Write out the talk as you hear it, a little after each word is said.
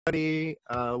everybody.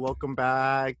 Welcome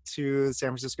back to the San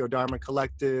Francisco Dharma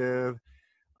Collective.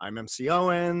 I'm MC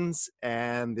Owens,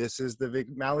 and this is the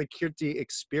Vimalakirti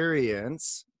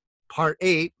Experience, Part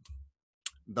 8,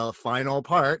 the final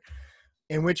part,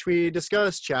 in which we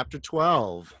discuss Chapter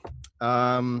 12.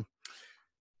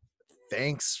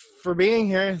 Thanks for being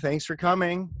here. Thanks for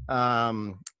coming.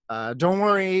 Don't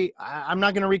worry, I'm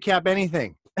not going to recap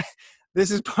anything. This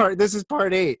is part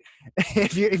 8.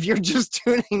 If you're just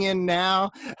tuning in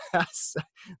now,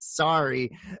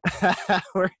 sorry. I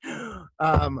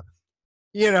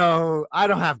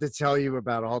don't have to tell you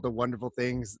about all the wonderful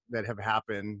things that have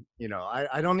happened.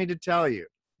 I don't need to tell you.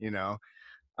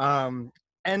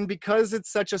 And because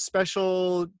it's such a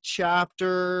special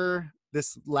chapter,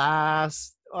 this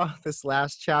last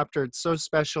chapter, it's so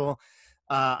special.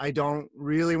 I don't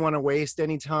really want to waste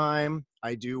any time.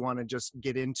 I do want to just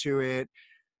get into it.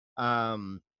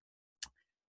 As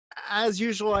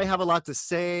usual, I have a lot to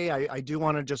say. I do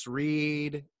want to just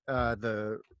read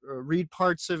read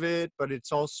parts of it, but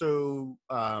it's also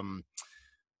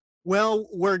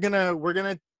we're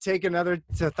gonna take another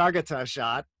Tathagata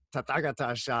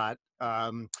shot,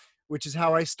 which is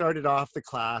how I started off the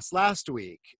class last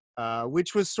week,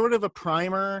 which was sort of a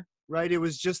primer. Right, it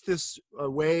was just this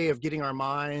way of getting our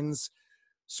minds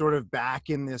sort of back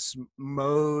in this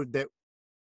mode that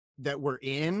we're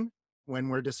in when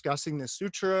we're discussing this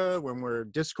sutra, when we're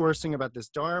discoursing about this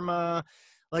dharma.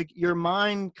 Like, your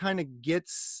mind kind of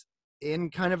gets in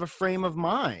kind of a frame of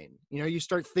mind. You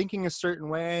start thinking a certain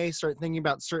way, start thinking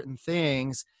about certain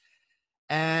things.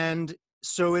 And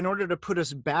so in order to put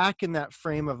us back in that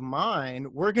frame of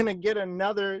mind, we're going to get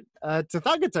another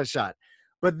Tathagata shot.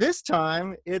 But this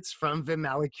time, it's from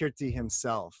Vimalakirti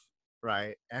himself,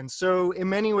 right? And so in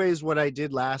many ways, what I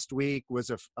did last week was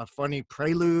a funny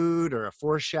prelude or a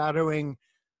foreshadowing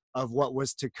of what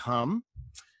was to come,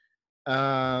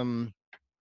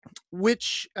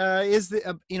 which is,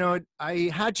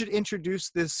 I had to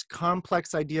introduce this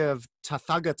complex idea of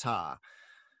Tathagata.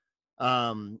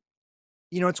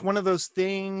 It's one of those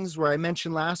things where I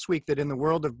mentioned last week that in the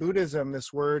world of Buddhism,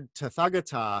 this word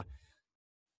Tathagata,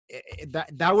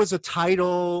 that was a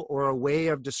title or a way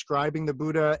of describing the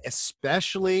Buddha.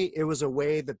 Especially, it was a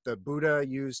way that the Buddha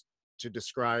used to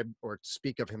describe or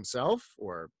speak of himself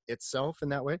or itself in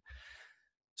that way.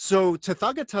 So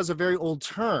Tathagata is a very old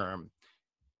term.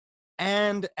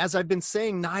 And as I've been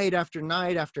saying night after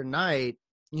night after night,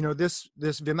 this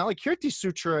Vimalakirti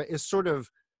Sutra is sort of,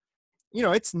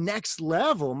 it's next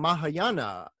level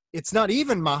Mahayana. It's not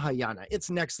even Mahayana, it's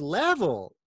next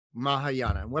level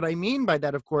Mahayana. And what I mean by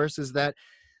that, of course, is that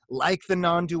like the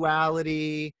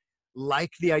non-duality,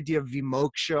 like the idea of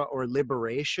vimoksha or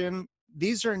liberation,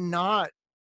 these are not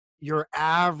your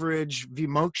average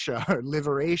vimoksha or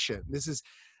liberation. This is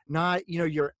not,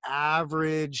 your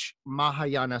average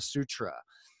Mahayana sutra.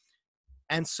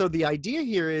 And so the idea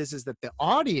here is that the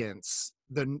audience,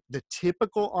 the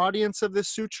typical audience of this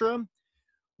sutra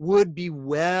would be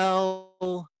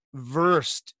well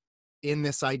versed in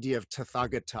this idea of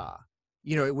Tathagata.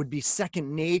 It would be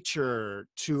second nature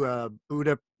to a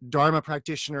Buddha Dharma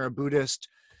practitioner, a Buddhist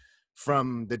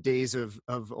from the days of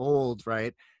old,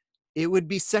 right? It would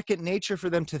be second nature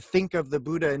for them to think of the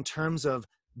Buddha in terms of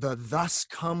the thus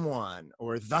come one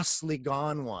or thusly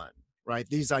gone one, right?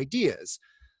 These ideas.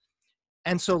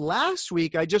 And so last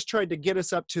week, I just tried to get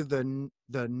us up to the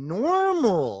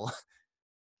normal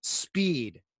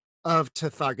speed of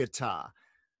Tathagata,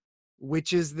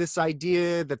 which is this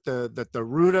idea that the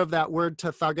root of that word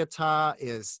Tathagata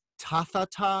is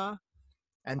tathata,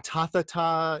 and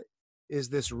tathata is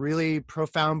this really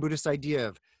profound Buddhist idea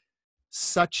of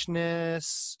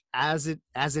suchness, as it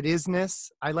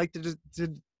isness. I like to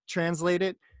translate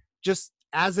it just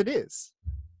as it is.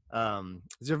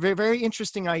 It's a very, very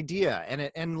interesting idea,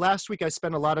 and last week I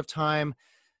spent a lot of time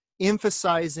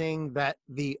emphasizing that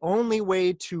the only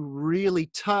way to really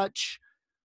touch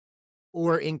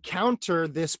or encounter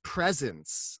this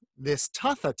presence, this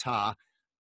tathata,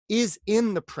 is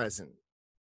in the present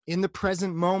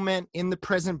moment, in the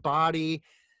present body.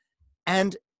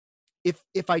 And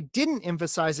if I didn't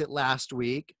emphasize it last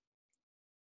week,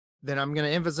 then I'm going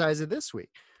to emphasize it this week,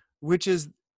 which is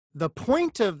the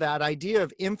point of that idea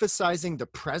of emphasizing the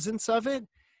presence of it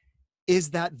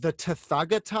is that the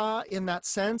Tathagata, in that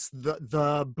sense,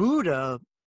 the Buddha,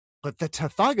 but the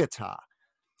Tathagata,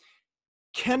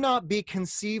 cannot be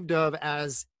conceived of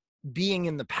as being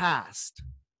in the past,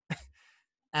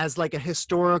 as like a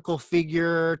historical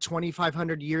figure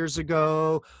 2,500 years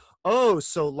ago, oh,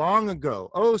 so long ago,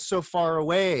 oh, so far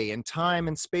away in time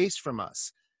and space from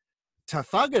us.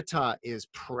 Tathagata is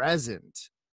present.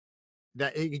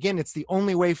 That, again, it's the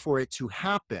only way for it to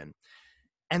happen.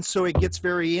 And so it gets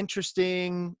very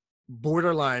interesting,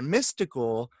 borderline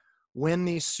mystical, when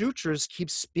these sutras keep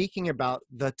speaking about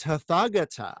the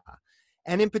Tathagata,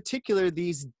 and in particular,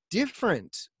 these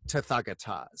different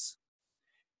Tathagatas.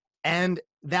 And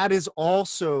that is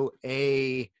also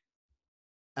a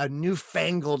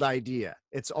newfangled idea.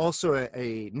 It's also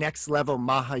a next level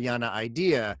Mahayana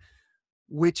idea,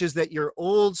 which is that your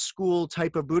old school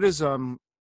type of Buddhism,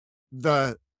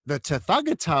 the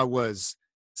Tathagata was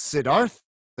Siddhartha,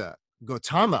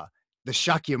 Gautama, the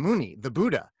Shakyamuni, the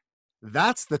Buddha.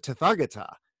 That's the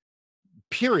Tathagata,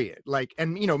 period. Like,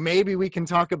 and you know, maybe we can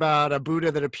talk about a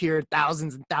Buddha that appeared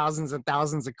thousands and thousands and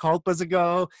thousands of kalpas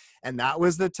ago, and that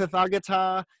was the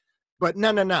Tathagata. But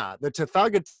no. The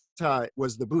Tathagata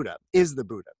was the Buddha, is the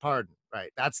Buddha, pardon,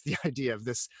 right? That's the idea of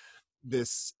this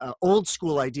old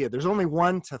school idea. There's only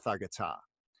one Tathagata.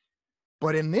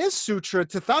 But in this sutra,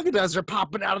 Tathagatas are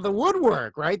popping out of the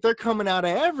woodwork, right? They're coming out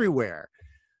of everywhere.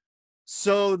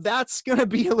 So that's going to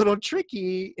be a little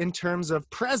tricky in terms of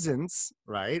presence,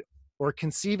 right? Or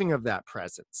conceiving of that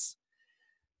presence.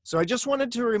 So I just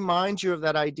wanted to remind you of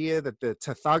that idea that the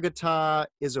Tathagata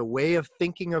is a way of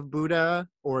thinking of Buddha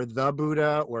or the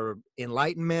Buddha or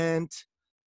enlightenment.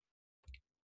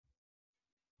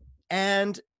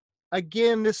 And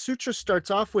again, this sutra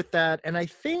starts off with that. And I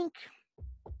think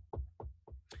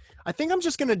I'm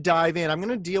just going to dive in. I'm going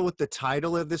to deal with the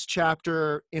title of this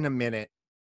chapter in a minute.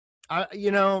 I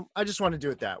just want to do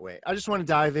it that way. I just want to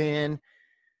dive in.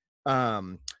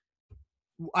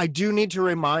 I do need to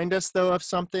remind us, though, of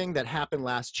something that happened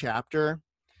last chapter.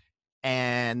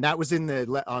 And that was on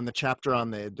the chapter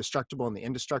on the destructible and the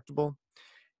indestructible.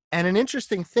 And an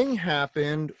interesting thing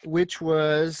happened, which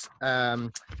was,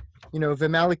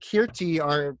 Vimalakirti,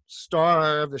 our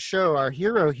star of the show, our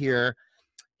hero here,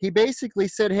 he basically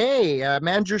said, hey,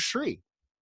 Manjushri,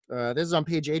 this is on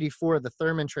page 84 of the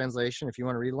Thurman translation, if you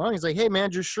want to read along. He's like, hey,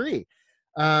 Manjushri,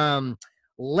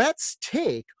 let's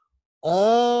take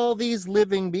all these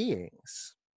living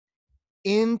beings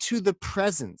into the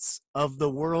presence of the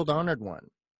world-honored one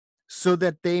so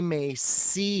that they may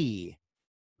see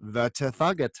the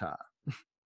Tathagata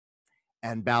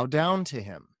and bow down to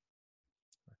him.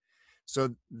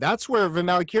 So that's where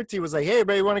Vimalakirti was like, hey,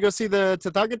 everybody want to go see the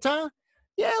Tathagata?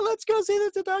 Yeah, let's go see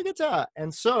the Tathagata.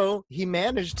 And so he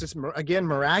managed to, again,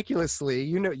 miraculously,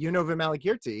 you know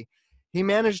Vimalakirti, he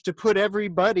managed to put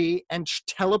everybody and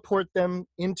teleport them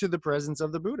into the presence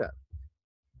of the Buddha.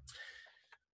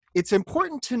 It's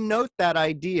important to note that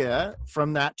idea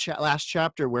from that last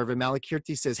chapter where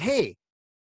Vimalakirti says, hey,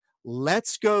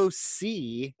 let's go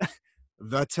see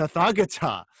the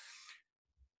Tathagata.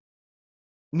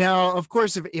 Now, of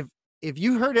course, if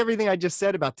you heard everything I just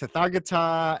said about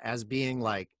Tathagata as being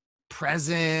like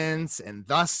presence and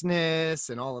thusness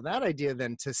and all of that idea,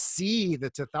 then to see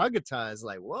the Tathagata is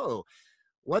like, whoa,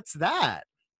 what's that?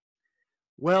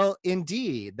 Well,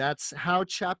 indeed, that's how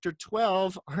chapter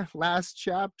 12, our last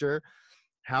chapter,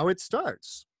 how it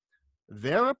starts.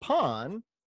 Thereupon,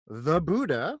 the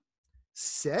Buddha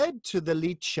said to the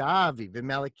Lichavi,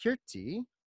 Vimalakirti,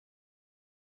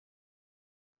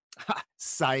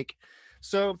 psych.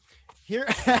 So here,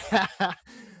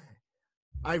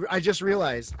 I just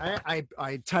realized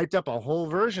I typed up a whole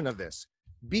version of this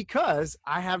because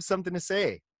I have something to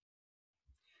say.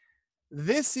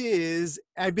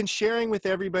 I've been sharing with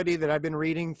everybody that I've been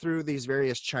reading through these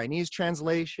various Chinese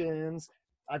translations.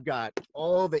 I've got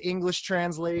all the English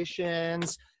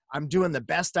translations. I'm doing the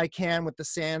best I can with the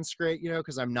Sanskrit,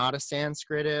 because I'm not a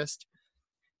Sanskritist.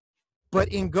 But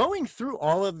in going through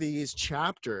all of these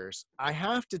chapters, I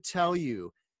have to tell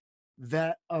you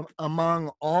that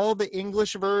among all the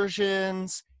English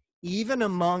versions, even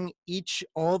among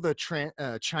all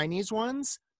the Chinese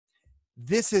ones,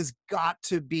 this has got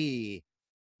to be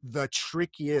the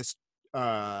trickiest,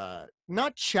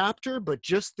 not chapter, but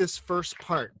just this first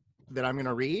part that I'm going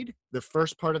to read, the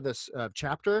first part of this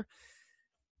chapter.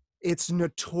 It's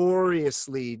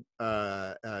notoriously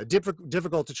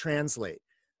difficult to translate.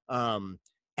 And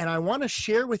I want to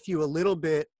share with you a little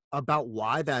bit about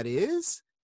why that is,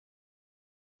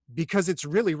 because it's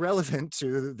really relevant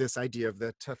to this idea of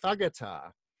the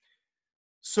Tathagata.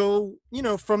 So,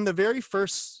 from the very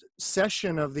first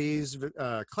session of these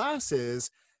classes,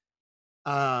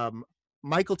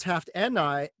 Michael Taft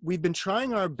and we've been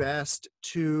trying our best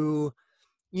to,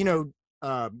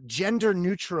 gender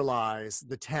neutralize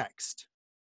the text,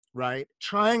 right?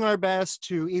 Trying our best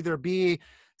to either be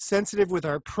sensitive with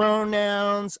our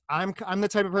pronouns. I'm the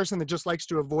type of person that just likes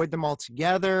to avoid them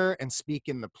altogether and speak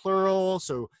in the plural.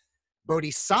 So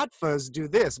bodhisattvas do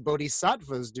this,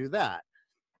 bodhisattvas do that.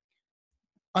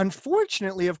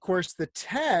 Unfortunately, of course, the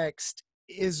text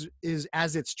is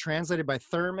as it's translated by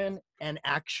Thurman and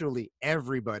actually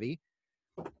everybody,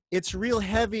 it's real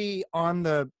heavy on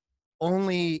the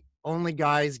only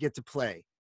guys get to play.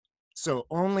 So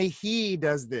only he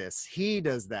does this, he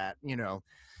does that, you know.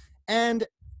 And,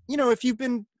 you know, if you've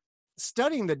been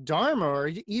studying the Dharma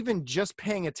or even just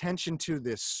paying attention to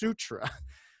this sutra,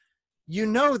 you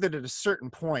know that at a certain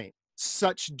point,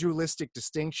 such dualistic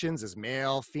distinctions as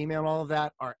male, female, all of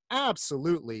that are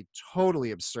absolutely,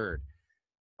 totally absurd.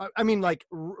 I mean, like,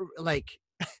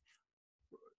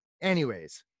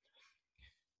 anyways,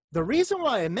 the reason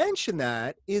why I mention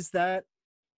that is that,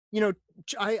 you know,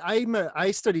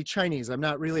 I study Chinese. I'm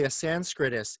not really a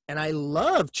Sanskritist, and I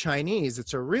love Chinese.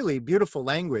 It's a really beautiful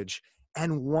language.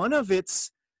 And one of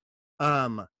its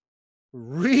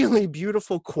really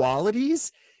beautiful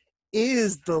qualities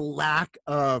is the lack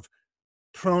of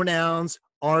pronouns,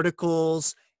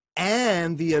 articles,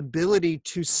 and the ability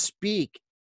to speak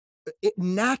it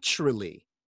naturally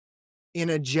in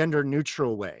a gender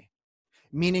neutral way,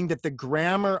 meaning that the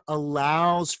grammar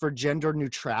allows for gender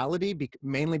neutrality,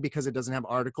 mainly because it doesn't have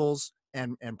articles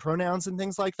and pronouns and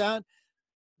things like that,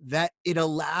 that it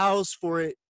allows for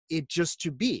it just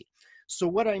to be. So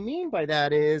what I mean by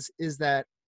that is that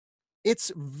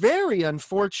it's very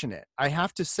unfortunate, I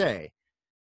have to say,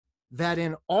 that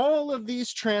in all of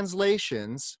these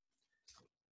translations,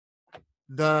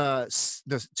 to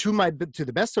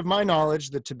the best of my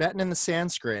knowledge, the Tibetan and the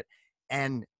Sanskrit,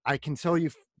 and I can tell you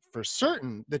for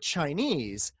certain the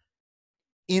Chinese,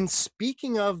 in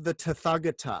speaking of the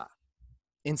Tathagata,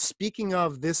 in speaking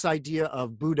of this idea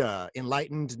of Buddha,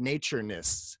 enlightened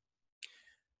natureness,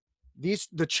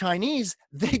 the Chinese,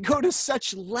 they go to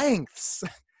such lengths,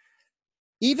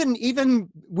 even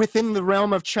within the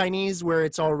realm of Chinese where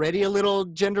it's already a little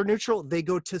gender neutral, they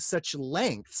go to such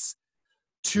lengths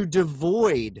to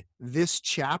devoid this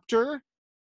chapter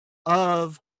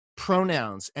of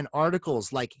pronouns and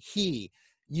articles like he.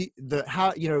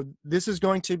 This is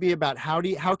going to be about how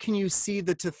can you see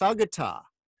the Tathagata?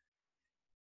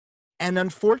 And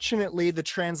unfortunately, the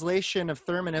translation of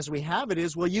Thurman as we have it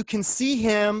is, well, you can see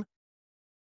him,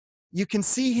 you can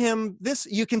see him,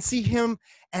 you can see him,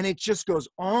 and it just goes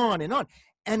on and on.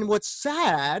 And what's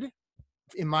sad,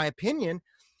 in my opinion,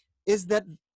 is that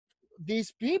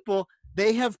these people,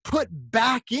 they have put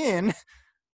back in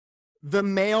the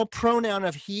male pronoun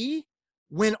of he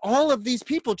when all of these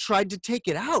people tried to take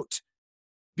it out,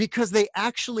 because they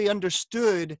actually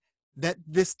understood that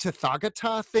this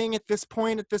Tathagata thing at this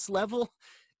point, at this level,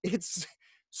 it's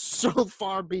so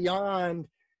far beyond.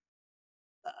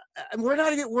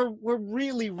 We're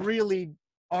really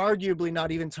arguably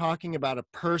not even talking about a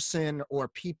person or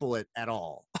people at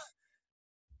all.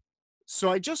 So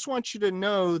I just want you to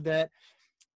know that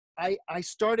I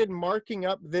started marking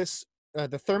up this,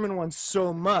 the Thurman one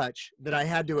so much that I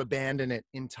had to abandon it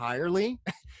entirely.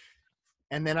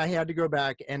 And then I had to go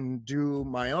back and do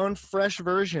my own fresh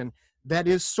version that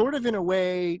is sort of, in a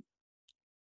way,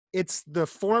 it's the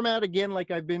format again,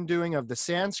 like I've been doing, of the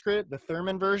Sanskrit, the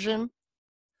Thurman version,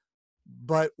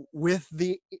 but with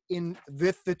the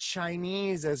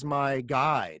Chinese as my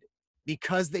guide,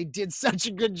 because they did such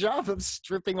a good job of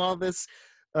stripping all this,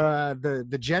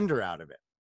 the gender out of it.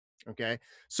 Okay,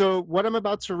 so what I'm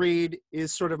about to read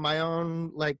is sort of my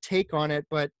own like take on it,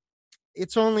 but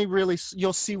it's only really,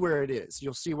 you'll see where it is.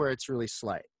 You'll see where it's really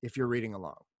slight if you're reading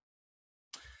along.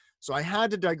 So I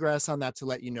had to digress on that to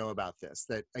let you know about this,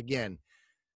 that again,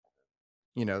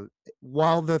 you know,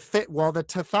 while the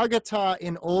Tathagata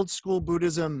in old school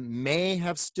Buddhism may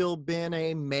have still been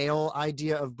a male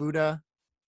idea of Buddha,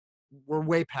 we're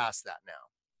way past that now,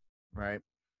 right?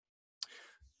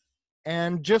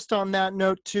 And just on that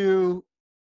note too,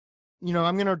 you know,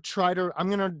 I'm going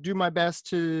to do my best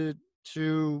to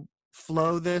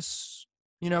flow this,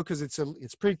 you know, because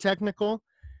it's pretty technical.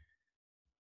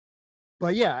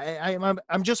 But yeah,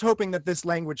 I'm just hoping that this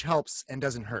language helps and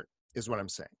doesn't hurt, is what I'm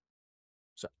saying.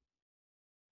 So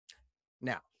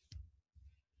now,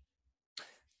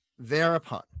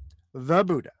 thereupon, the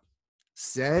Buddha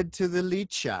said to the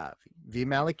Licha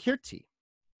Vimalakirti,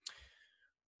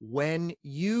 when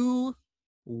you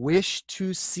wish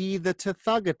to see the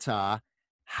Tathagata,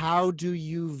 how do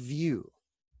you view?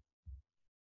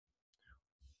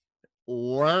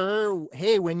 Or,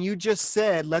 hey, when you just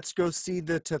said, let's go see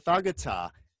the Tathagata,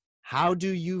 how do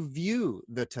you view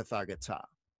the Tathagata?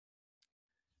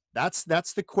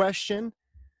 That's the question.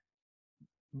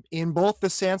 In both the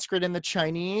Sanskrit and the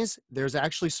Chinese, there's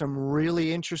actually some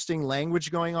really interesting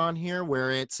language going on here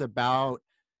where it's about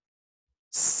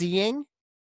seeing.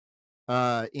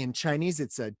 In Chinese,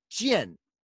 it's a jian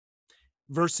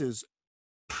versus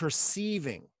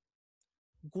perceiving.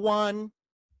 Guan,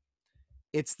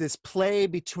 it's this play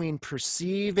between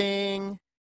perceiving,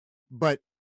 but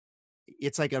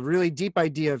it's like a really deep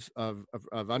idea of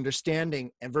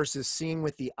understanding and versus seeing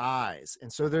with the eyes.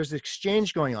 And so there's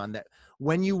exchange going on that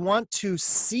when you want to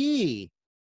see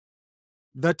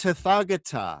the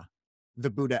Tathagata, the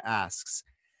Buddha asks,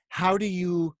 how do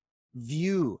you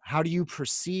view, how do you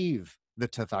perceive the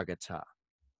Tathagata?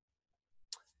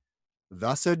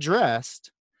 Thus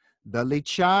addressed, the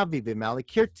Lichavi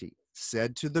Vimalakirti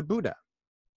said to the Buddha,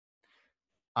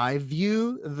 I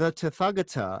view the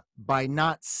Tathagata by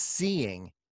not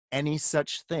seeing any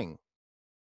such thing.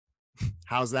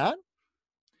 How's that?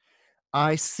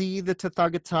 I see the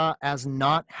Tathagata as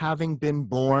not having been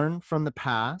born from the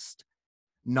past,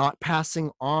 not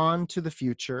passing on to the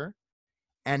future,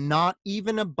 and not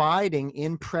even abiding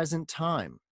in present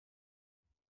time.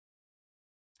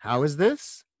 How is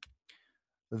this?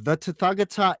 The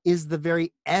Tathagata is the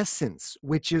very essence,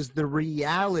 which is the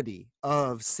reality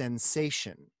of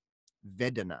sensation,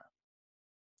 Vedana,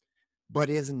 but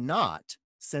is not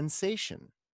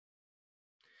sensation.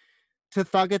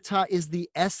 Tathagata is the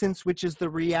essence, which is the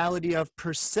reality of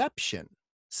perception,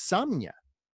 Samya,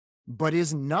 but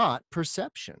is not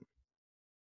perception.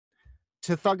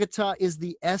 Tathagata is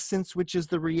the essence, which is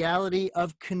the reality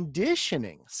of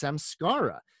conditioning,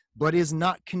 samskara, but is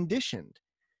not conditioned.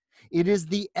 It is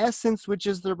the essence, which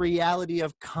is the reality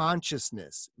of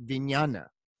consciousness, vijnana,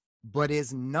 but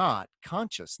is not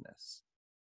consciousness.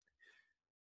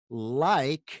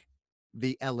 Like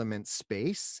the element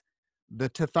space, the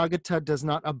Tathagata does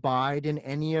not abide in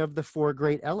any of the four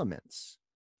great elements.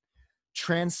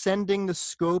 Transcending the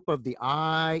scope of the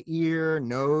eye, ear,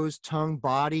 nose, tongue,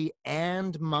 body,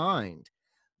 and mind,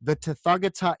 the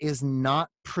Tathagata is not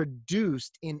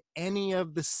produced in any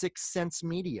of the six sense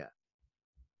media.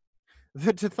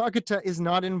 The Tathagata is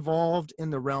not involved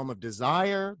in the realm of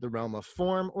desire, the realm of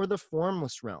form, or the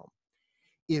formless realm,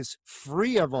 is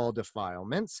free of all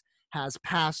defilements, has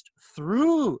passed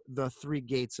through the three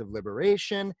gates of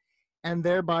liberation, and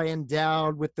thereby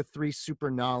endowed with the three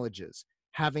super knowledges,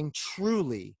 having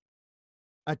truly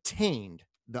attained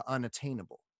the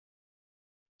unattainable.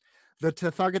 The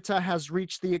Tathagata has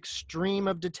reached the extreme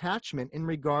of detachment in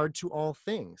regard to all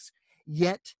things,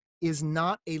 yet is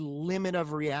not a limit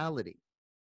of reality.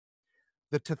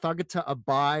 The Tathagata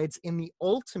abides in the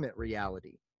ultimate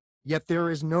reality, yet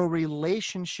there is no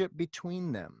relationship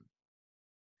between them.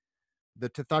 The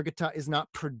Tathagata is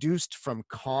not produced from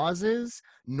causes,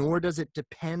 nor does it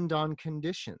depend on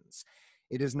conditions.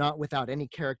 It is not without any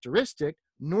characteristic,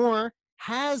 nor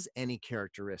has any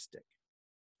characteristic.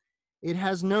 It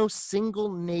has no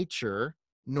single nature,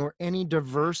 nor any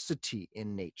diversity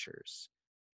in natures.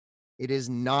 It is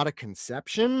not a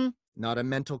conception, not a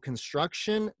mental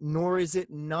construction, nor is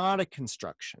it not a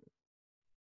construction.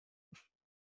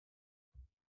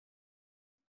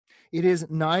 It is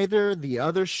neither the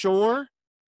other shore,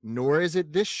 nor is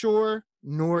it this shore,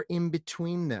 nor in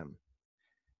between them.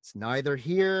 It's neither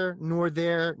here, nor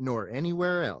there, nor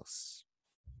anywhere else.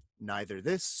 Neither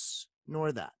this,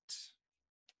 nor that.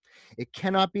 It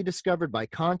cannot be discovered by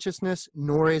consciousness,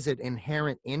 nor is it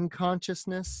inherent in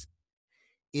consciousness.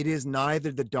 It is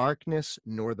neither the darkness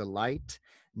nor the light,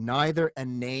 neither a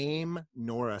name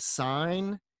nor a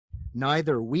sign,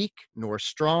 neither weak nor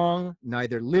strong,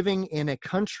 neither living in a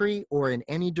country or in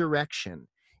any direction.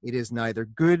 It is neither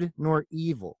good nor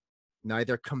evil,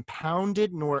 neither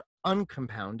compounded nor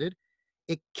uncompounded.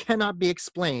 It cannot be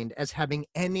explained as having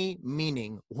any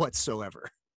meaning whatsoever.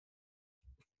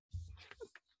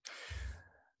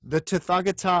 The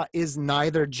Tathagata is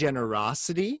neither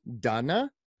generosity,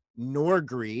 dana, nor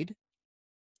greed,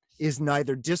 is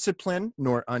neither disciplined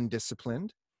nor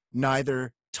undisciplined,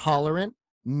 neither tolerant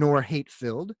nor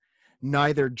hate-filled,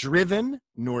 neither driven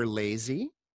nor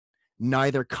lazy,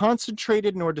 neither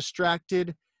concentrated nor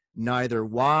distracted, neither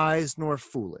wise nor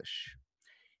foolish.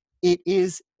 It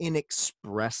is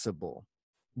inexpressible,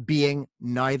 being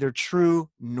neither true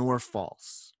nor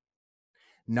false,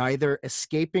 neither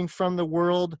escaping from the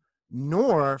world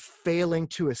nor failing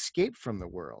to escape from the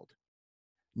world,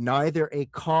 neither a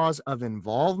cause of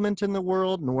involvement in the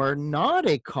world nor not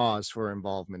a cause for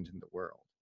involvement in the world.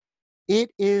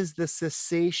 It is the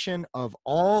cessation of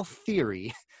all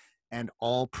theory and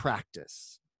all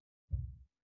practice.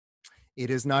 It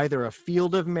is neither a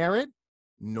field of merit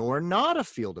nor not a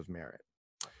field of merit,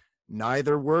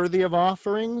 neither worthy of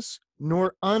offerings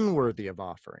nor unworthy of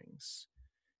offerings.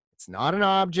 It's not an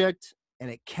object and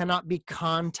it cannot be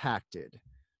contacted.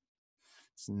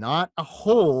 It's not a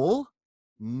whole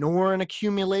nor an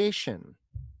accumulation.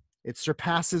 It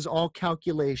surpasses all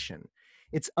calculation.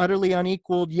 It's utterly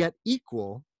unequaled, yet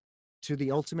equal to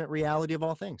the ultimate reality of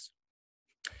all things.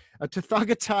 A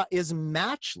Tathagata is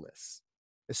matchless,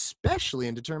 especially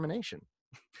in determination,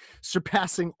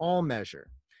 surpassing all measure,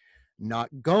 not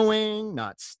going,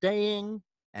 not staying,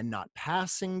 and not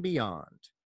passing beyond,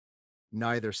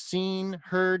 neither seen,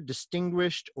 heard,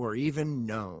 distinguished, or even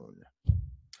known.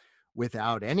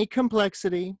 Without any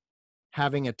complexity,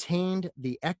 having attained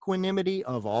the equanimity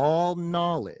of all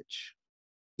knowledge,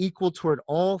 equal toward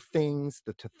all things,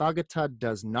 the Tathagata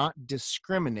does not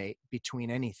discriminate between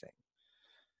anything.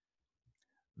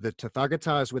 The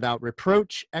Tathagata is without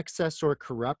reproach, excess, or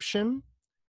corruption,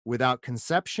 without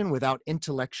conception, without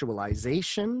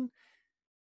intellectualization.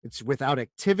 It's without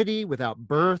activity, without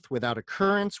birth, without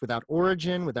occurrence, without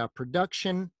origin, without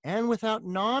production, and without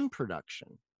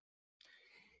non-production.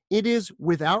 It is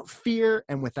without fear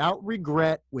and without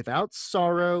regret, without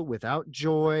sorrow, without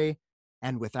joy,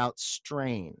 and without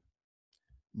strain.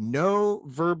 No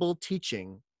verbal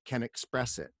teaching can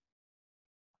express it.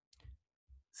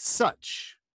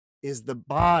 Such is the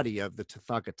body of the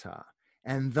Tathagata,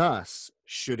 and thus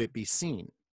should it be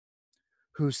seen.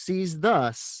 Who sees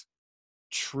thus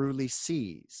truly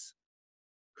sees.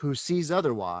 Who sees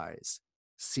otherwise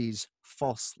sees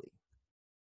falsely.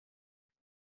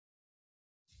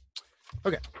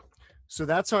 Okay, so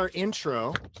that's our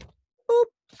intro. Boop.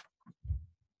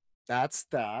 That's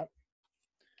that.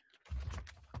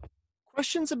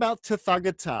 Questions about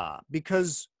Tathagata,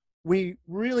 because we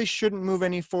really shouldn't move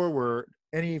any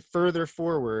further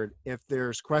forward if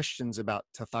there's questions about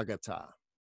Tathagata.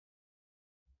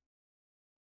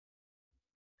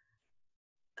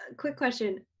 Quick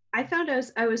question. I found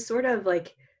I was sort of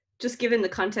like, just given the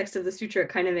context of the sutra,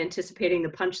 kind of anticipating the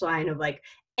punchline of like,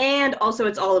 and also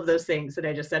it's all of those things that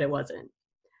I just said it wasn't.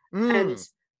 And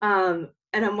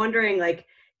I'm wondering, like,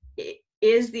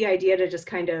 is the idea to just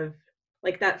kind of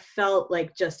like, that felt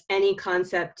like just any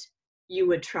concept you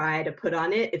would try to put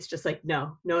on it, it's just like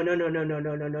no,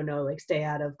 like stay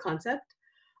out of concept.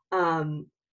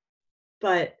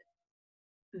 But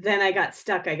then I got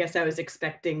stuck. I guess I was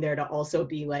expecting there to also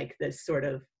be like this sort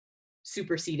of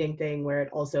superseding thing where it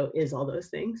also is all those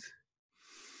things.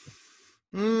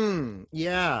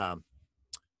 Yeah.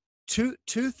 Two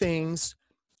things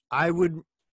I would,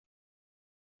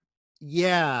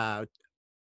 yeah,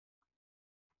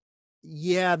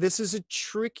 this is a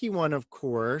tricky one, of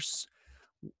course.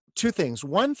 Two things.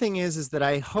 One thing is that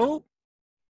I hope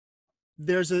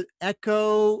there's an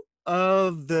echo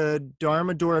of the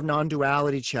Dharma Door of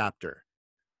Non-Duality chapter,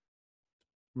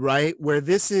 right? Where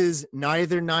this is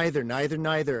neither,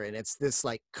 and it's this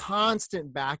like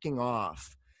constant backing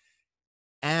off.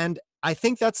 And I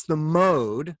think that's the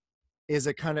mode, is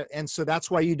a kind of, and so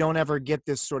that's why you don't ever get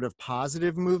this sort of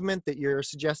positive movement that you're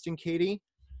suggesting, Katie.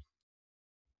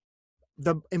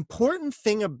 The important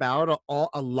thing about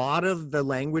a lot of the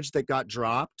language that got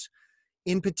dropped,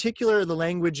 in particular, the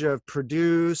language of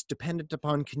produced, dependent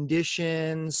upon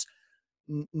conditions,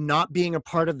 not being a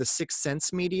part of the sixth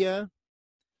sense media.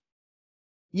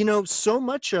 You know, so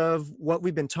much of what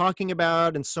we've been talking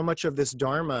about and so much of this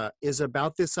Dharma is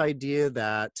about this idea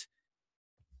that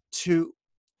to,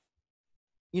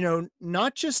 you know,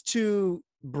 not just to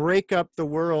break up the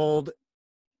world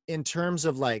in terms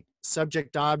of like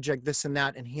subject, object, this and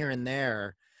that, and here and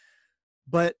there,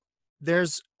 but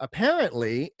there's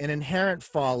apparently an inherent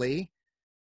folly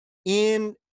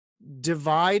in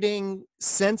dividing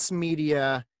sense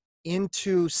media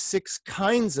into 6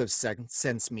 kinds of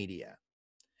sense media.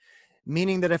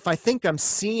 Meaning that if I think I'm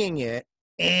seeing it,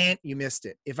 you missed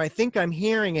it. If I think I'm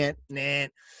hearing it,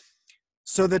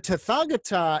 So the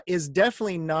Tathagata is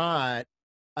definitely not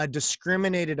a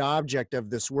discriminated object of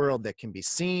this world that can be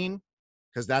seen,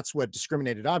 because that's what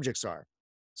discriminated objects are,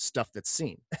 stuff that's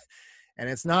seen. And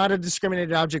it's not a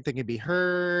discriminated object that can be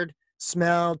heard,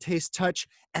 smell, taste, touch.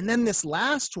 And then this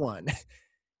last one,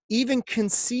 even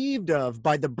conceived of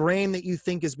by the brain that you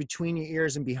think is between your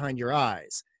ears and behind your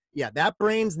eyes. Yeah, that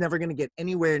brain's never going to get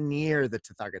anywhere near the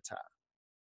Tathagata,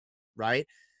 right?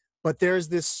 But there's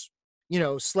this, you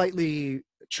know, slightly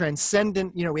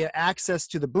transcendent, you know, we have access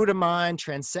to the Buddha mind,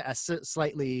 a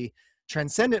slightly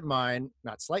transcendent mind,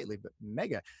 not slightly, but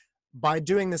mega, by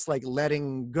doing this like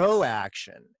letting go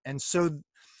action. And so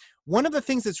one of the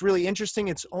things that's really interesting,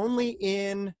 it's only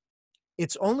in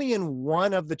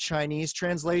one of the Chinese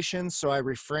translations, so I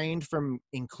refrained from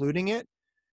including it.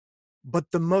 But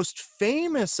the most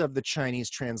famous of the Chinese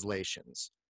translations,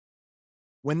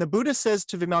 when the Buddha says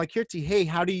to Vimalakirti, hey,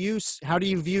 how do you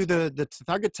view the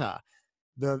Tathagata?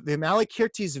 The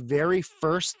Vimalakirti's very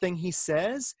first thing he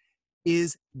says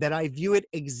is that I view it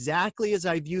exactly as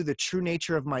I view the true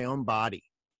nature of my own body.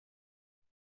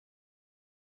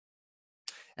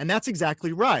 And that's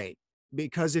exactly right.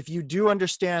 Because if you do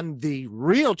understand the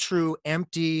real, true,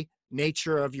 empty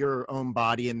nature of your own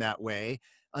body in that way,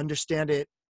 understand it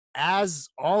as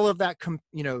all of that,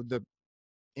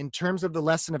 in terms of the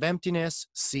lesson of emptiness,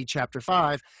 see chapter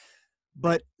 5.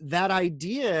 But that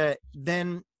idea,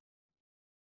 then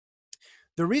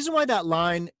the reason why that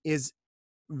line is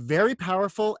very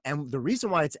powerful, and the reason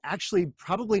why it's actually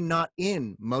probably not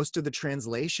in most of the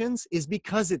translations, is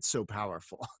because it's so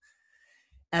powerful.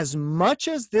 As much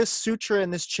as this sutra in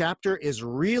this chapter is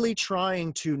really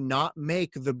trying to not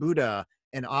make the Buddha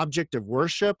an object of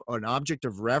worship or an object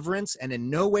of reverence, and in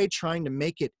no way trying to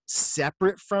make it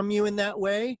separate from you in that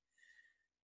way,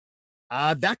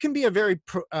 that can be a very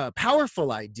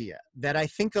powerful idea that I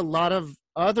think a lot of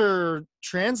other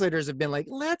translators have been like,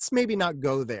 let's maybe not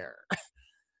go there.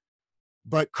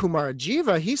 But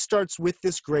Kumarajiva, he starts with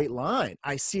this great line.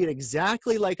 I see it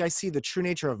exactly like I see the true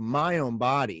nature of my own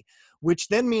body, which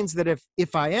then means that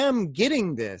if I am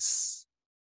getting this,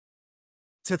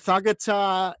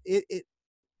 Tathagata,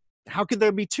 how could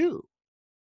there be two?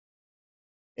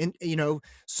 And,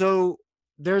 so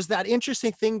there's that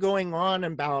interesting thing going on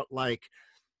about like,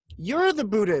 you're the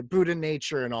Buddha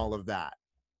nature and all of that,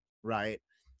 right?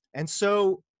 And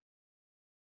so,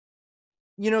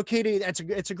 Katie,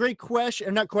 it's a great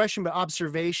question, not question, but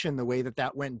observation, the way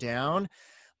that went down.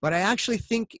 But I actually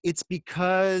think it's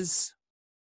because,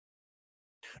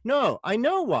 no, I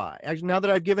know why. Now that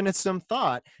I've given it some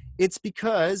thought, it's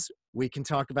because we can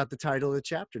talk about the title of the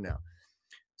chapter now.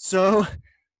 So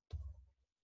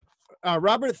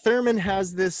Robert Thurman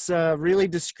has this really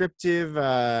descriptive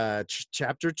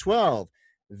chapter 12,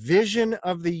 Vision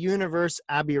of the Universe,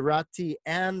 Abhirati,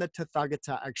 and the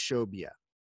Tathagata Akshobhya.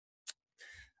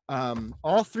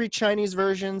 All three Chinese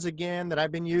versions, again, that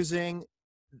I've been using,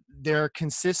 they're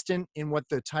consistent in what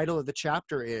the title of the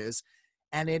chapter is,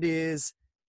 and it is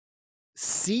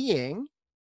seeing,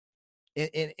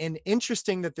 and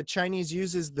interesting that the Chinese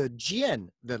uses the jian,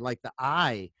 the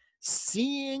eye,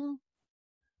 seeing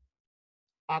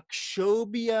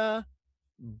Akshobhya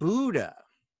Buddha.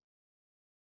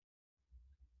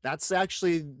 That's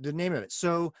actually the name of it.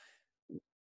 So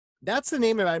that's the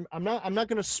name of it. I'm not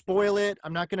going to spoil it.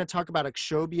 I'm not going to talk about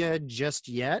Akshobhya just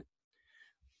yet.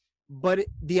 But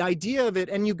the idea of it,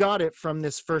 and you got it from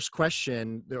this first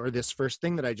question or this first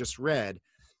thing that I just read,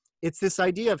 it's this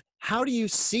idea of how do you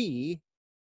see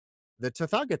the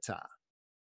Tathagata?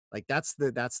 Like that's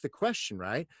the question,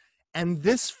 right? And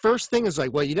this first thing is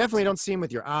like, well, you definitely don't see him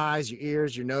with your eyes, your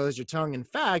ears, your nose, your tongue. In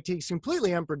fact, he's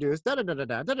completely unproduced, da da da da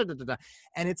da da da da da.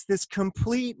 And it's this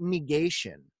complete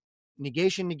negation.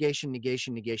 Negation, negation,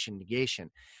 negation, negation,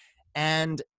 negation.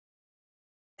 And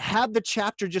had the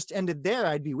chapter just ended there,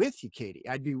 I'd be with you, Katie.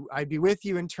 I'd be with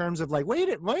you in terms of like, wait,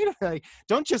 like,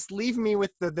 don't just leave me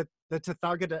with the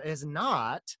Tathagata is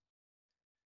not.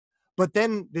 But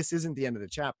then this isn't the end of the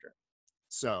chapter.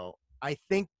 So I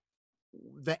think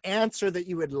the answer that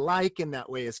you would like in that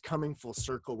way is coming full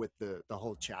circle with the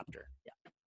whole chapter. Yeah.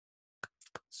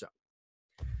 So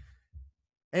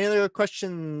any other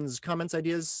questions, comments,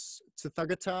 ideas,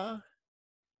 Tathagata?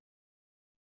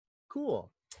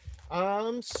 Cool.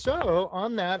 So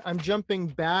on that, I'm jumping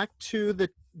back to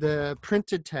the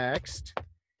printed text,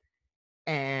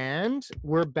 and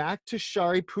we're back to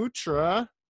Shariputra,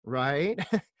 right?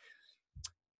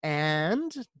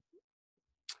 And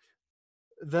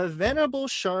the Venerable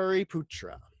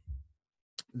Shariputra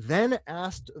then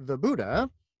asked the Buddha,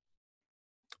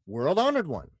 World Honored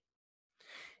One,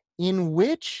 in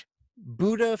which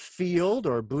Buddha field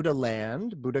or Buddha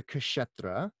land, Buddha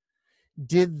Kshetra,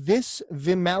 did this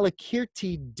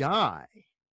Vimalakirti die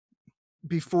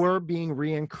before being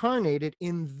reincarnated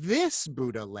in this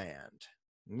Buddha land,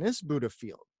 in this Buddha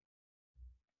field?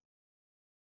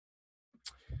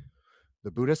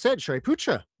 The Buddha said,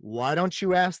 Shariputra, why don't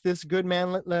you ask this good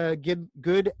man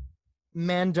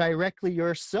directly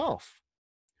yourself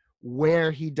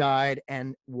where he died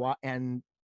and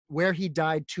where he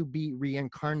died to be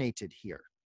reincarnated here?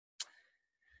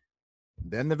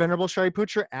 Then the Venerable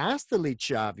Shariputra asked the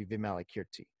Lichavi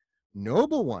Vimalakirti,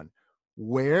 Noble One,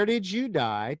 where did you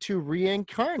die to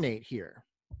reincarnate here?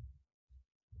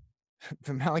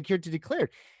 Vimalakirti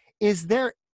declared, is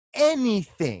there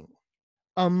anything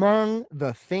among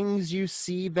the things you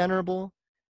see, Venerable,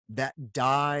 that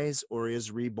dies or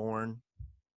is reborn?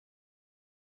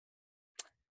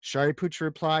 Shariputra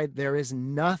replied, there is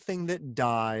nothing that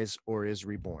dies or is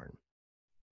reborn.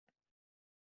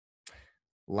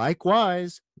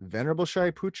 Likewise, Venerable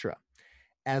Shariputra,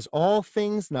 as all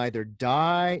things neither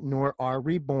die nor are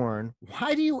reborn,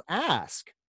 why do you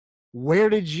ask, where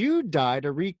did you die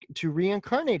to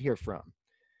reincarnate here from?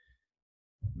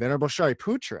 Venerable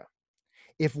Shariputra,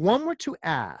 if one were to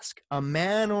ask a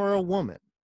man or a woman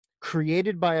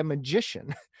created by a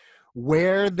magician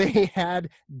where they had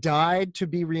died to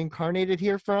be reincarnated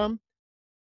here from,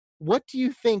 what do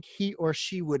you think he or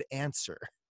she would answer?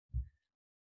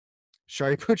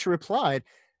 Shariputra replied,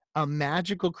 a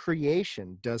magical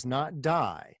creation does not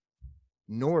die,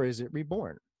 nor is it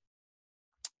reborn.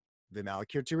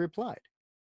 Vimalakirti replied,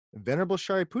 Venerable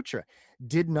Shariputra,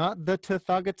 did not the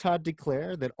Tathagata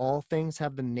declare that all things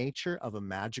have the nature of a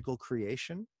magical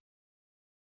creation?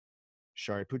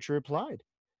 Shariputra replied,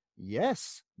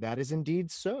 yes, that is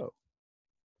indeed so.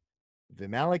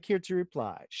 Vimalakirti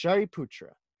replied, Shariputra,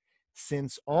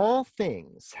 since all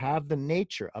things have the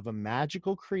nature of a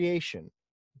magical creation,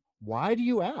 why do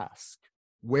you ask?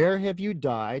 Where have you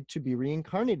died to be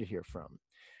reincarnated here from?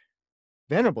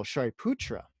 Venerable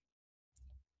Shariputra,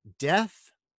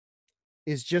 death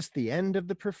is just the end of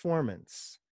the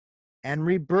performance, and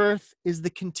rebirth is the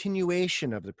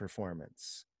continuation of the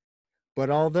performance. But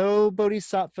although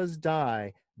bodhisattvas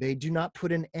die, they do not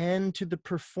put an end to the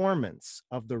performance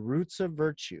of the roots of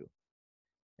virtue.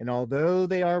 And although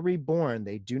they are reborn,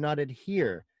 they do not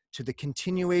adhere to the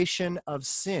continuation of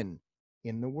sin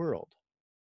in the world.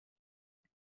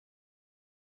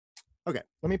 Okay,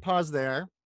 let me pause there.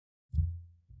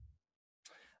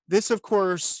 This, of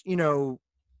course,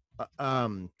 a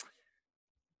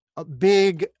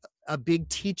big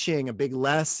teaching, a big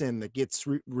lesson that gets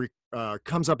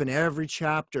comes up in every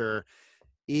chapter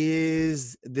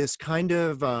is this kind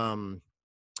of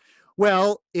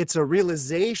well, it's a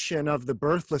realization of the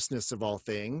birthlessness of all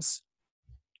things,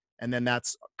 and then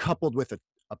that's coupled with a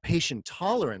patient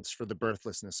tolerance for the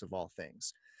birthlessness of all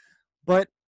things. But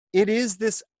it is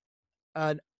this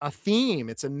a theme,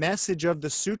 it's a message of the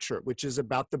sutra, which is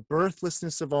about the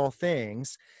birthlessness of all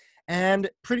things. And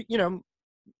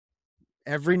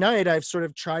every night I've sort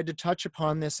of tried to touch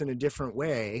upon this in a different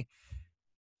way.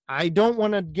 I don't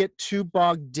want to get too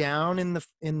bogged down in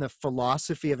the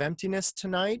philosophy of emptiness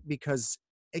tonight, because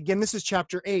again, this is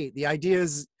chapter 8. The idea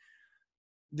is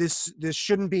this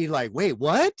shouldn't be like, wait,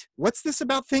 what's this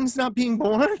about things not being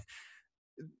born?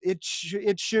 It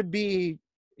should be,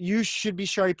 you should be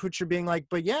Shariputra being like,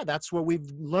 but yeah, that's what we've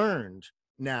learned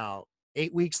now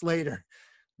 8 weeks later,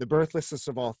 the birthlessness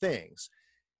of all things.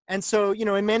 And so,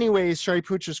 in many ways,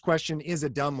 Shariputra's question is a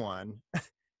dumb one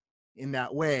in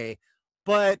that way.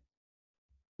 But,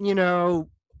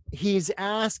 he's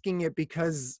asking it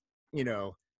because,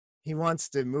 he wants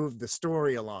to move the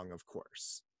story along, of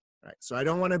course. Right. So I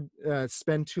don't want to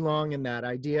spend too long in that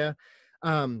idea.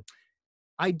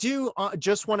 I do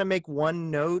just want to make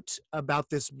one note about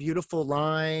this beautiful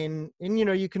line. And,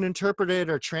 you can interpret it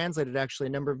or translate it actually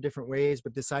a number of different ways.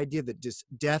 But this idea that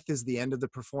death is the end of the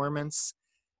performance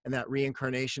and that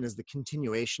reincarnation is the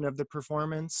continuation of the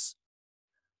performance.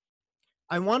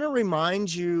 I want to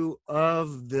remind you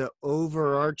of the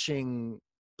overarching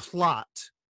plot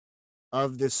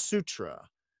of this sutra,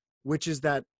 which is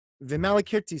that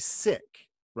Vimalakirti's sick,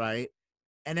 right?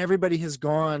 And everybody has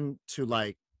gone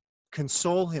to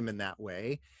console him in that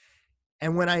way.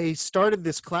 And when I started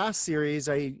this class series,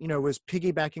 I, was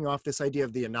piggybacking off this idea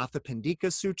of the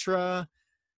Anathapindika Sutra,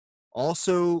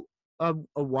 also a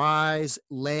wise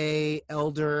lay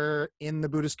elder in the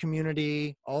Buddhist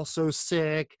community, also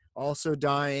sick, also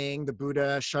dying. The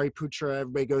Buddha, Shariputra,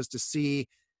 everybody goes to see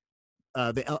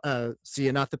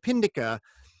Anathapindika.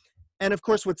 And of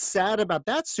course, what's sad about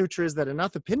that sutra is that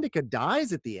Anathapindika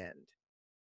dies at the end.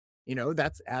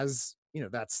 That's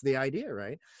the idea,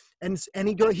 right? And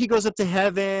he goes up to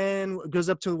heaven, goes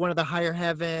up to one of the higher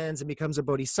heavens and becomes a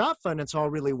bodhisattva, and it's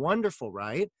all really wonderful,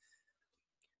 right?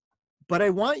 But I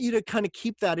want you to kind of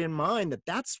keep that in mind,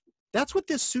 that's what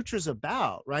this sutra is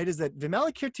about, right? Is that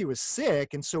Vimalakirti was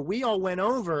sick, and so we all went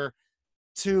over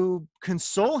to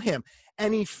console him,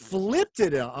 and he flipped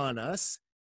it on us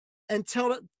and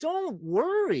told us, don't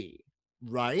worry,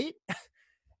 right?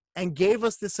 And gave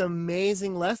us this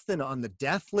amazing lesson on the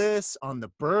deathless, on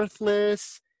the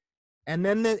birthless. And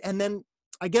then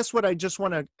I guess what I just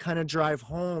want to kind of drive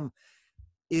home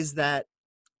is that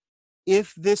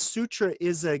if this sutra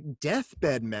is a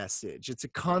deathbed message, it's a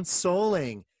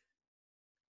consoling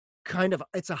kind of,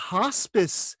 it's a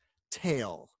hospice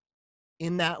tale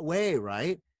in that way,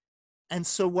 right? And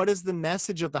so what is the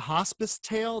message of the hospice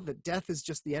tale? That death is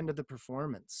just the end of the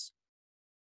performance.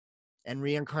 And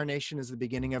reincarnation is the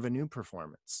beginning of a new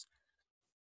performance,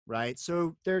 right?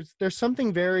 So there's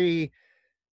something very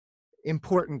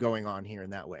important going on here in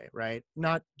that way, right?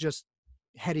 Not just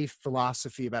heady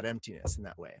philosophy about emptiness in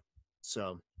that way.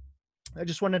 So I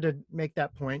just wanted to make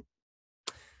that point.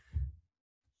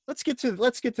 Let's get to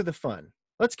the fun.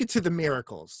 let's get to the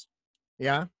miracles.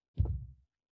 Yeah.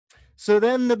 So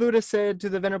then the Buddha said to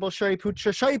the Venerable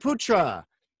Shariputra, Shariputra,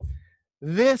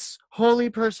 this holy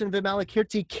person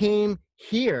Vimalakirti came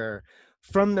here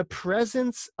from the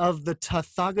presence of the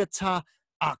Tathagata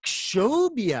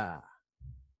Akshobhya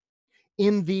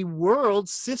in the world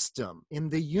system, in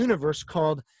the universe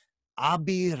called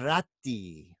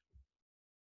Abhirati.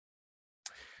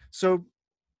 So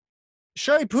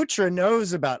Shariputra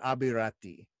knows about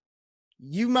Abhirati.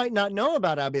 You might not know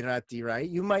about Abhirati, right?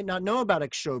 You might not know about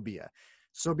Akshobhya.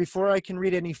 So before I can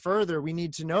read any further, we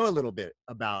need to know a little bit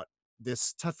about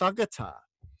this Tathagata.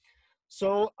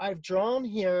 So I've drawn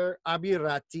here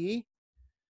Abhirati.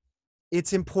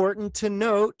 It's important to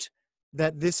note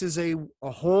that this is a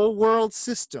whole world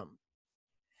system.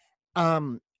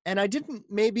 And I didn't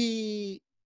maybe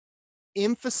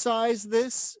emphasize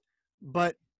this,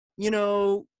 but you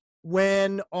know,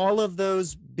 when all of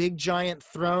those big giant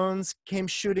thrones came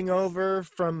shooting over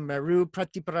from Meru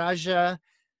Pratipraja,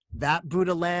 that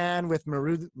Buddha land with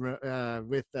Meru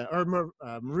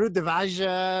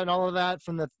Devaja and all of that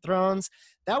from the thrones,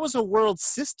 that was a world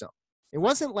system. It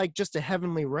wasn't like just a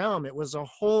heavenly realm. It was a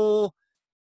whole,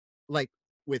 like,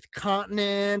 with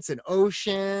continents and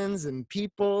oceans and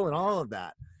people and all of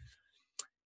that.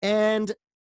 And,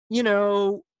 you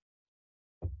know,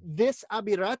 this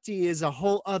Abhirati is a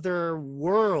whole other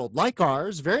world, like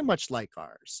ours, very much like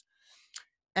ours.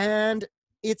 And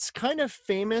it's kind of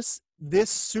famous. This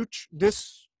sutra,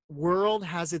 this world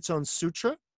has its own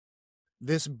sutra.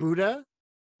 This Buddha,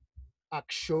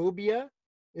 Akshobhya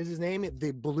is his name,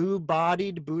 the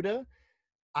blue-bodied Buddha.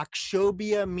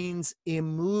 Akshobhya means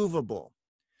immovable.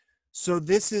 So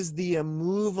this is the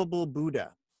immovable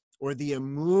Buddha, or the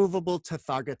immovable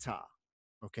Tathagata,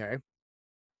 okay?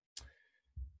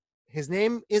 His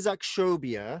name is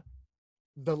Akshobhya.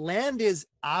 The land is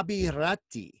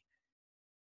Abhirati.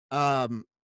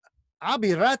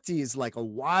 Abhirati is like a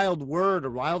wild word, a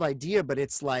wild idea, but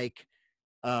it's like,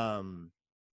 well,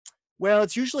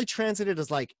 it's usually translated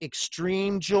as like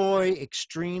extreme joy,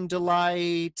 extreme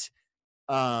delight.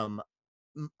 A-B-H-I,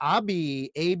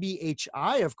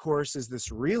 of course, is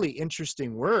this really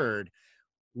interesting word,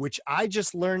 which I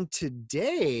just learned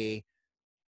today.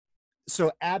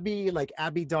 So like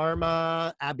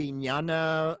Abhidharma,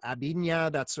 Abhinyana,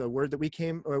 Abhinya, that's a word that we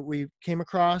came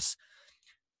across.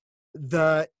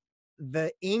 The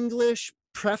English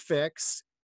prefix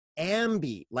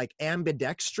ambi, like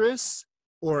ambidextrous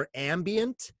or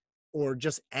ambient or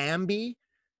just ambi,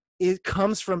 it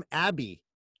comes from Abby.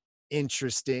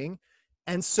 Interesting.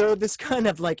 And so this kind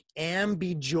of like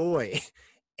ambi joy,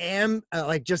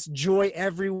 like just joy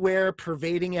everywhere,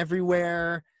 pervading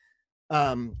everywhere.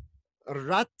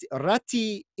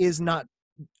 Rati is not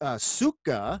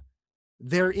sukha.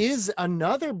 There is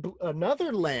another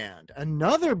land,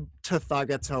 another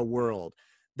Tathagata world.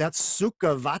 That's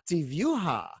Sukhavati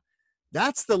Vyuha.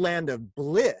 That's the land of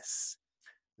bliss.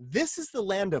 This is the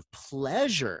land of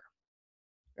pleasure.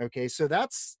 Okay, so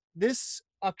that's this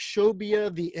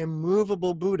Akshobhya, the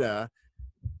immovable Buddha.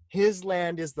 His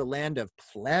land is the land of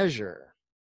pleasure,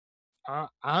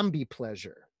 ambi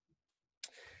pleasure.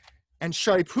 And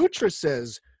Shariputra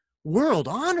says, world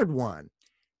honored one,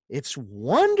 it's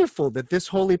wonderful that this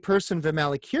holy person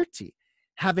Vimalakirti,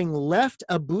 having left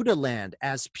a Buddha land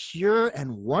as pure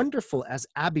and wonderful as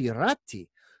Abhirati,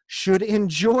 should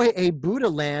enjoy a Buddha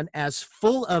land as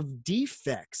full of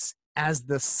defects as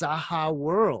the Saha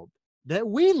world that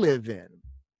we live in.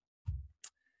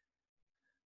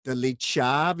 The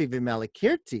Lichavi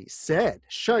Vimalakirti said,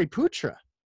 Shariputra,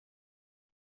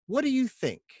 what do you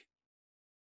think?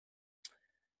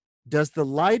 Does the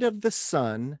light of the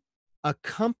sun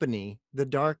accompany the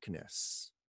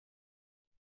darkness?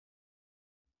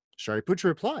 Shariputra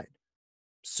replied,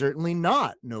 certainly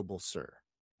not, noble sir.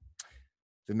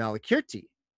 Vimalakirti,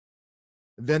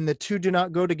 then the two do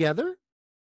not go together?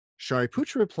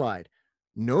 Shariputra replied,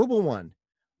 noble one,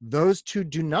 those two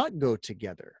do not go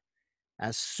together.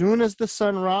 As soon as the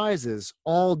sun rises,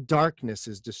 all darkness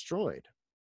is destroyed.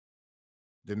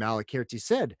 Vimalakirti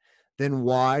said, then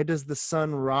why does the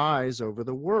sun rise over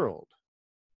the world?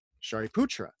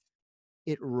 Shariputra,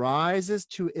 it rises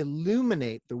to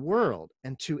illuminate the world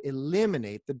and to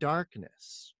eliminate the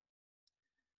darkness.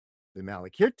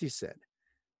 Vimalakirti said,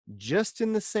 just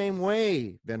in the same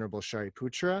way, Venerable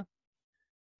Shariputra,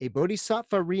 a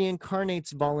bodhisattva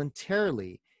reincarnates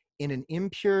voluntarily in an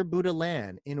impure Buddha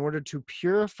land in order to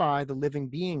purify the living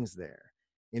beings there,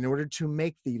 in order to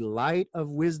make the light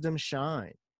of wisdom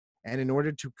shine, and in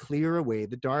order to clear away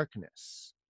the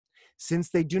darkness.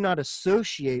 Since they do not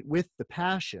associate with the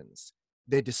passions,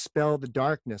 they dispel the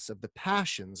darkness of the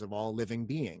passions of all living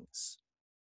beings.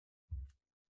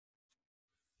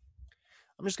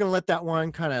 I'm just going to let that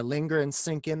one kind of linger and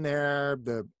sink in there.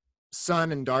 The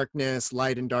sun and darkness,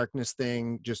 light and darkness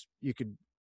thing, just you could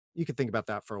think about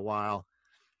that for a while.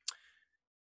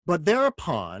 But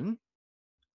thereupon,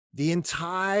 the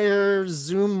entire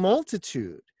Zoom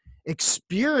multitude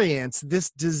experienced this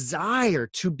desire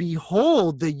to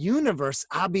behold the universe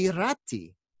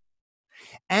Abhirati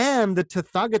and the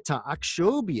Tathagata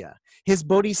Akshobhya, his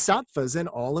bodhisattvas and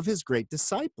all of his great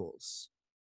disciples.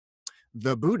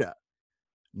 The Buddha,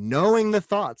 knowing the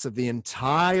thoughts of the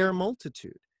entire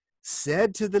multitude,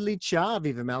 said to the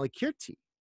Lichavi Vimalakirti,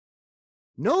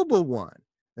 "Noble one,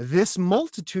 this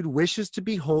multitude wishes to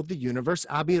behold the universe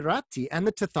Abhirati and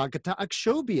the Tathagata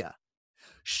Akshobhya.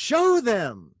 Show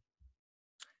them."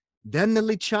 Then the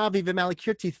Lichavi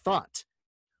Vimalakirti thought,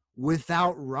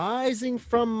 "Without rising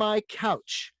from my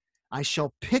couch, I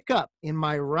shall pick up in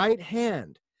my right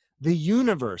hand the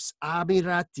universe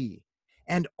Abhirati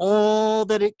and all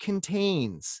that it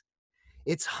contains,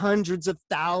 its hundreds of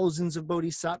thousands of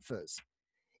bodhisattvas,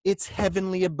 its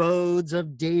heavenly abodes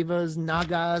of devas,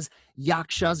 nagas,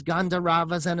 yakshas,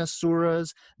 gandharvas, and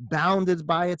asuras, bounded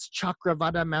by its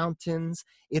Chakravada mountains,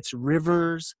 its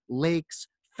rivers, lakes,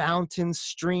 fountains,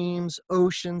 streams,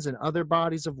 oceans, and other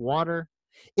bodies of water,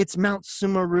 its Mount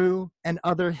Sumeru and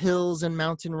other hills and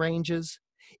mountain ranges,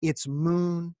 its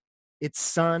moon, its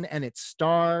sun and its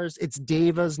stars, its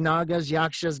devas, nagas,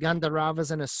 yakshas,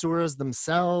 gandharvas, and asuras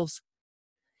themselves,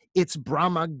 its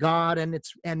Brahma god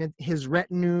and his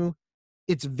retinue,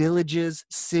 its villages,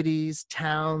 cities,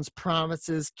 towns,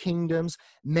 provinces, kingdoms,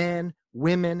 men,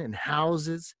 women, and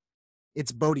houses,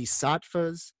 its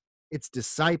bodhisattvas, its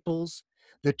disciples,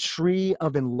 the tree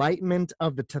of enlightenment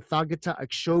of the Tathagata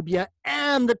Akshobhya,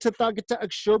 and the Tathagata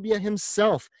Akshobhya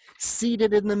himself,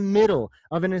 seated in the middle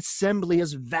of an assembly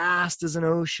as vast as an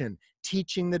ocean,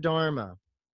 teaching the Dharma,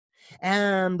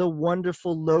 and the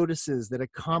wonderful lotuses that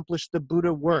accomplish the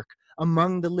Buddha work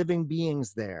among the living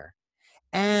beings there,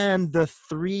 and the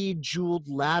 3 jeweled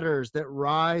ladders that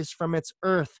rise from its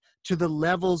earth to the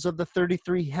levels of the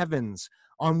 33 heavens,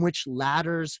 on which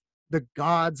ladders the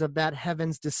gods of that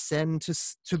heavens descend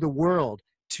to the world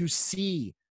to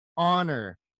see,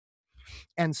 honor,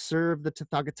 and serve the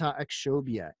Tathagata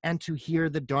Akshobhya, and to hear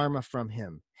the Dharma from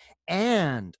him,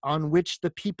 and on which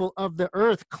the people of the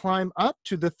earth climb up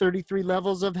to the 33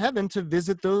 levels of heaven to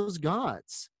visit those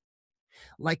gods.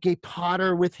 Like a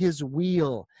potter with his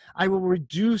wheel, I will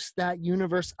reduce that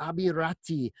universe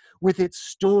Abhirati with its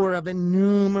store of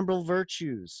innumerable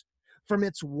virtues, from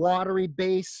its watery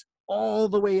base all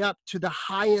the way up to the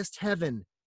highest heaven.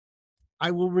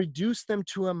 I will reduce them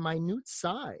to a minute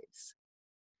size,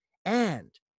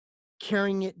 and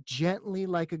carrying it gently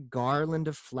like a garland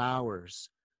of flowers,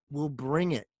 will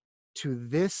bring it to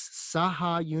this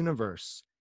Saha universe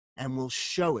and will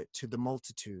show it to the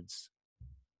multitudes."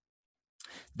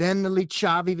 Then the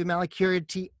Lichavi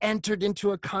Vimalakirti entered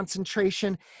into a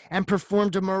concentration and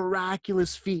performed a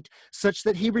miraculous feat, such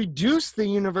that he reduced the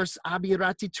universe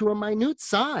Abhirati to a minute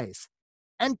size,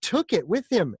 and took it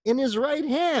with him in his right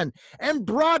hand and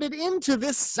brought it into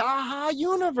this Saha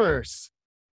universe.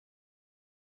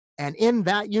 And in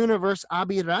that universe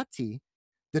Abhirati,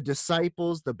 the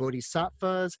disciples, the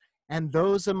bodhisattvas, and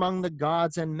those among the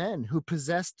gods and men who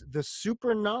possessed the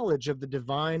super knowledge of the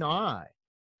divine eye,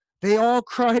 they all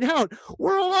cried out,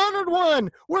 "World honored one,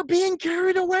 we're being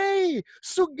carried away!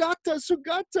 Sugata,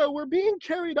 Sugata, we're being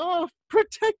carried off!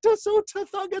 Protect us, O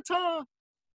Tathagata!"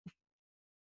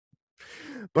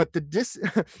 But to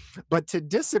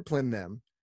discipline them,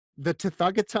 the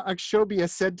Tathagata Akshobhya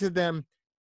said to them,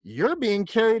 "You're being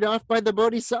carried off by the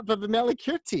Bodhisattva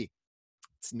Vimalakirti.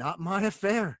 It's not my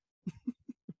affair."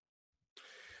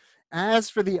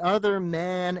 As for the other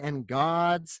men and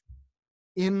gods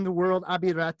in the world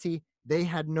Abhirati, they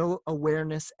had no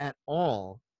awareness at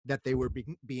all that they were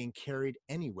being carried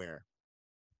anywhere.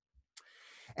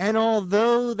 And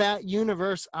although that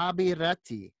universe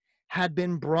Abhirati had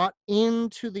been brought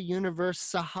into the universe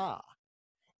Saha,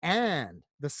 and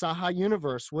the Saha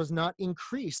universe was not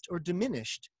increased or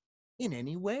diminished in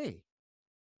any way,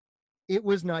 it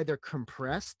was neither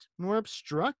compressed nor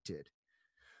obstructed,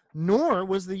 nor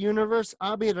was the universe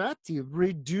Abhirati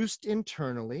reduced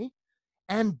internally,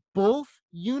 and both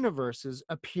universes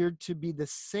appeared to be the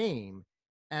same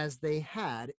as they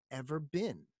had ever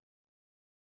been.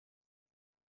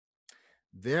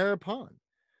 Thereupon,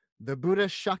 the Buddha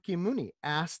Shakyamuni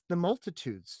asked the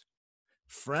multitudes,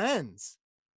 "Friends,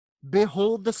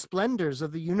 behold the splendors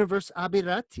of the universe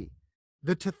Abhirati,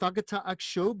 the Tathagata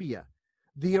Akshobhya,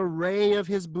 the array of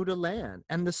his Buddha land,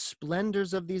 and the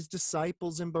splendors of these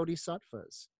disciples and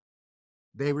bodhisattvas."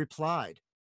 They replied,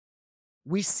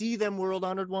 "We see them, world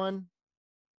honored one.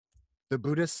 The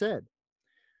Buddha said,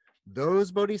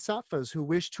 those bodhisattvas who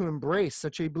wish to embrace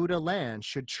such a Buddha land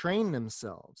should train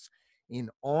themselves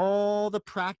in all the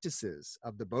practices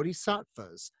of the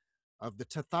bodhisattvas of the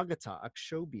Tathagata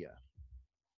Akshobhya.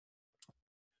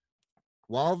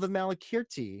 While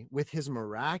Vimalakirti, with his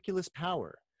miraculous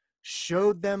power,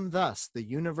 showed them thus the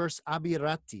universe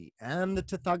Abhirati and the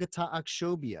Tathagata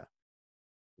Akshobhya,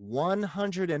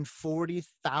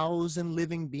 140,000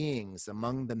 living beings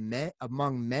among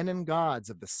men and gods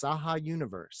of the Saha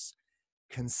universe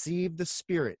conceived the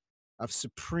spirit of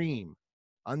supreme,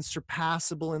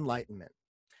 unsurpassable enlightenment,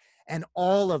 and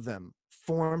all of them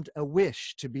formed a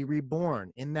wish to be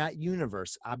reborn in that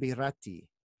universe Abhirati.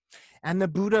 And the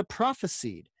Buddha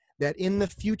prophesied that in the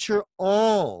future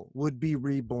all would be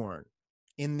reborn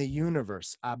in the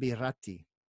universe Abhirati.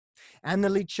 And the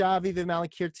Lichavi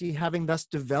Vimalakirti, having thus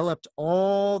developed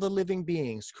all the living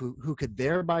beings who could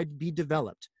thereby be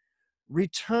developed,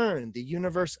 returned the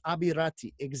universe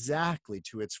Abhirati exactly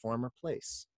to its former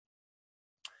place.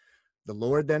 The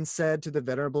Lord then said to the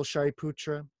Venerable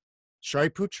Shariputra,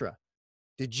 Shariputra,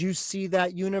 did you see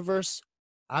that universe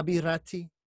Abhirati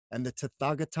and the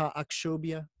Tathagata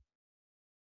Akshobhya?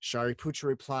 Shariputra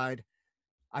replied,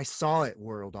 I saw it,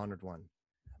 world-honored one.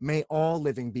 May all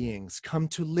living beings come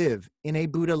to live in a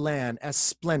Buddha land as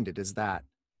splendid as that.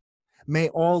 May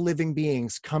all living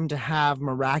beings come to have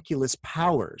miraculous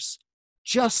powers,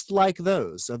 just like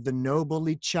those of the noble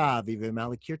Lichavi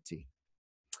Vimalakirti.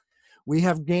 We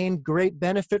have gained great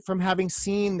benefit from having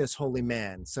seen this holy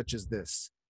man, such as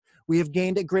this. We have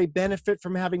gained a great benefit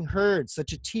from having heard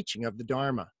such a teaching of the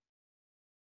Dharma.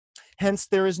 Hence,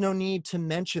 there is no need to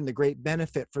mention the great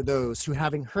benefit for those who,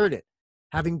 having heard it,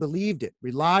 having believed it,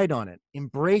 relied on it,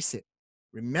 embrace it,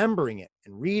 remembering it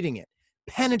and reading it,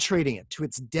 penetrating it to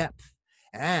its depth,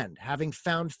 and having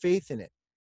found faith in it,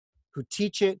 who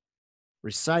teach it,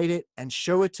 recite it, and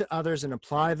show it to others and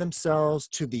apply themselves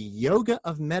to the yoga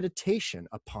of meditation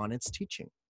upon its teaching.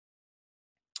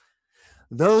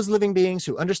 Those living beings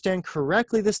who understand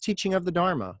correctly this teaching of the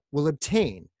Dharma will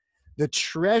obtain the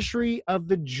treasury of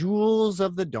the jewels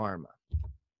of the Dharma.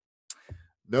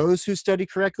 Those who study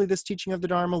correctly this teaching of the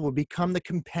Dharma will become the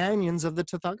companions of the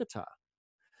Tathagata.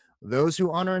 Those who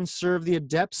honor and serve the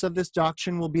adepts of this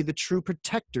doctrine will be the true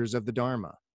protectors of the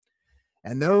Dharma.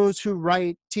 And those who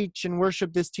write, teach, and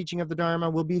worship this teaching of the Dharma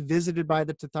will be visited by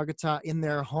the Tathagata in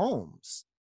their homes.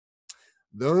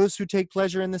 Those who take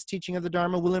pleasure in this teaching of the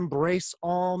Dharma will embrace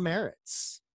all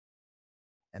merits.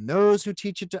 And those who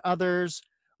teach it to others,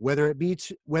 whether it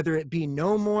be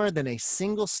no more than a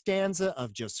single stanza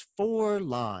of just 4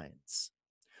 lines,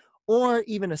 or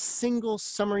even a single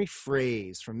summary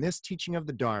phrase from this teaching of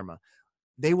the Dharma,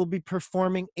 they will be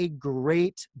performing a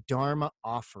great Dharma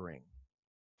offering.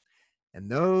 And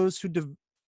those who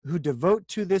devote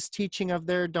to this teaching of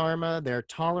their Dharma, their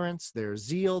tolerance, their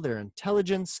zeal, their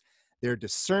intelligence, their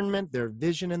discernment, their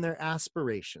vision, and their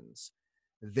aspirations,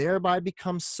 thereby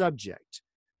become subject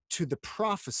to the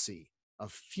prophecy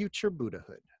of future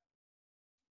Buddhahood.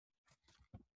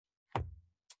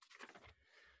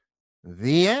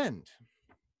 The end.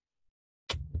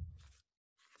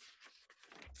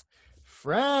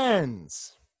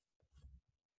 Friends,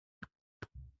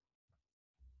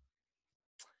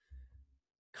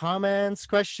 comments,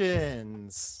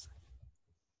 questions?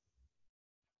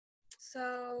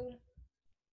 So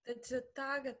the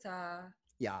Tathagata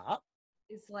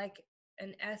is like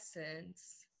an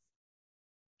essence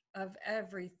of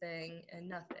everything and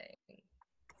nothing.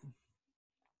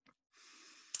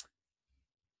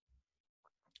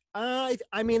 I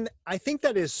mean, I think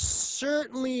that is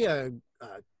certainly a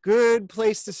good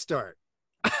place to start.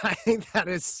 I think that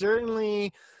is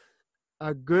certainly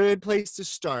a good place to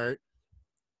start.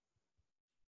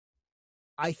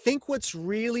 I think what's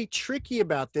really tricky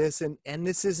about this, and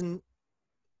this is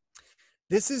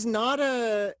not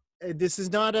a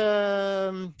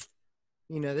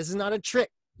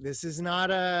trick. This is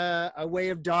not a way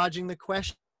of dodging the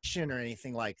question or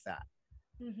anything like that.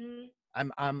 Mm-hmm.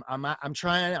 I'm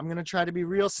going to try to be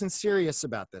real sincere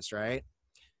about this, right?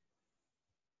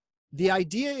 The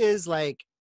idea is like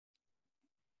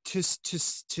to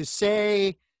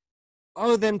say,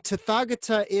 oh, then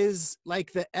Tathagata is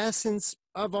like the essence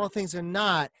of all things or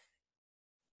not,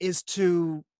 is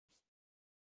to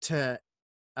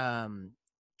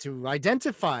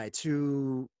identify,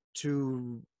 to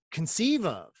conceive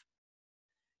of.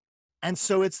 And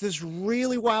so it's this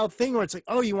really wild thing where it's like,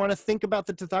 oh, you want to think about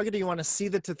the Tathagata? You want to see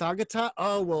the Tathagata?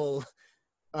 Oh, well,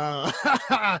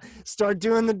 start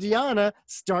doing the dhyana,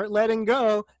 start letting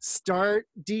go, start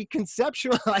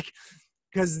deconceptual, like,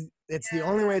 because it's the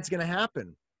only way it's going to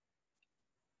happen.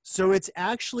 So it's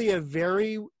actually a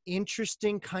very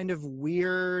interesting kind of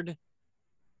weird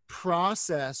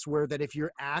process where that if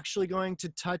you're actually going to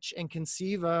touch and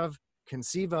conceive of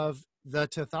the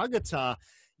Tathagata,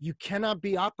 you cannot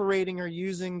be operating or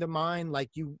using the mind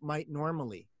like you might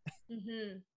normally.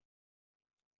 Mm-hmm.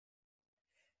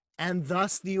 And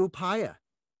thus the upaya,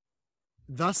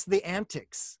 thus the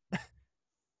antics.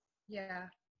 Yeah.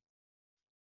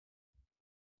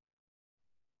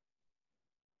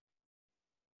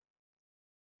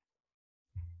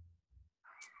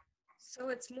 So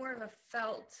it's more of a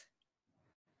felt.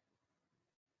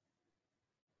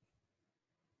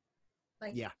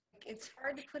 Like, yeah. It's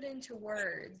hard to put into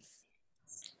words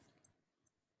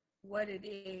what it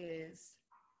is.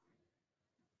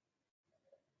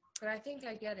 But I think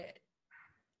I get it.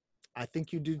 I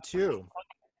think you do too.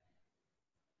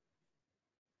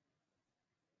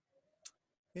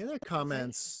 Any other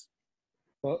comments?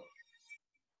 Well,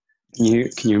 can you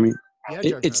hear me?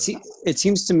 Yeah, it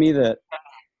seems to me that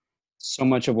so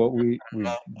much of what we've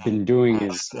been doing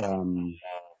is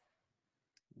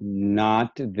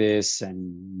not this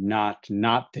and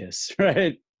not this,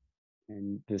 right?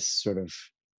 And this sort of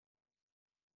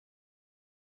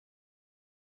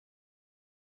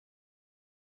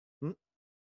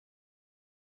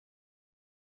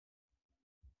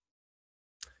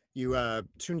you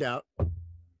tuned out.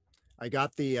 I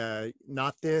got the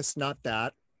not this, not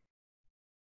that.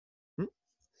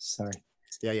 Sorry.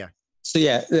 Yeah. So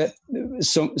yeah,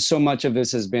 so much of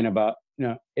this has been about, you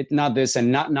know, it not this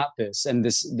and not this, and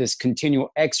this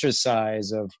continual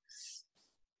exercise of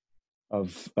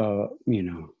you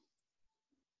know,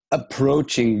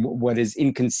 approaching what is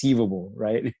inconceivable,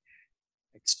 right?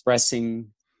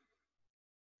 Expressing,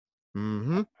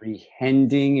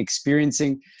 apprehending,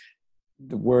 experiencing.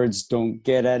 The words don't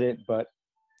get at it, but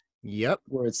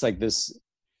where it's like this,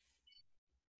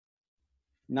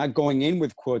 not going in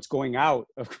with quotes, going out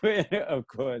of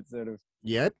quotes, sort of.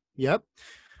 Yep.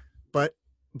 But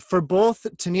for both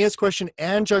Tania's question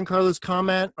and Giancarlo's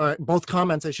comment, or both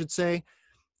comments, I should say,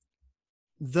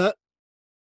 the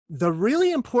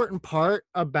really important part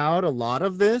about a lot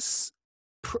of this,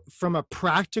 from a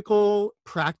practical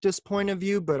practice point of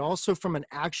view, but also from an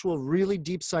actual really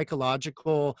deep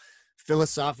psychological,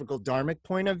 philosophical, dharmic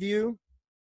point of view.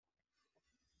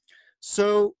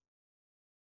 So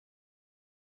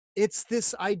it's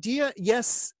this idea,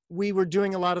 yes, we were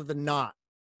doing a lot of the not,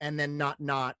 and then not,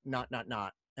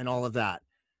 and all of that.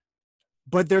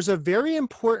 But there's a very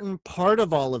important part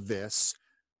of all of this,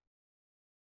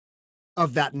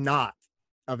 of that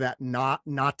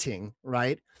notting,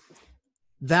 right?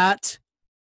 That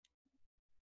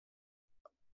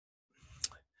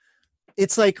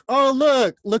it's like,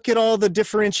 oh, look at all the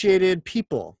differentiated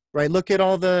people, right? Look at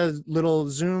all the little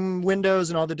Zoom windows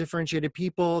and all the differentiated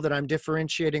people that I'm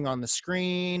differentiating on the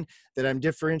screen, that I'm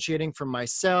differentiating from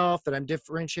myself, that I'm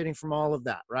differentiating from all of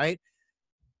that, right?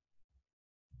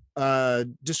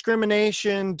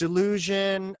 Discrimination,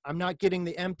 delusion, I'm not getting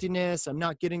the emptiness, I'm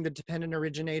not getting the dependent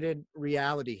originated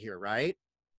reality here, right?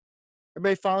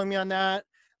 Everybody following me on that?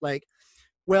 Like,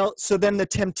 well, so then the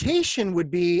temptation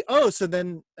would be, so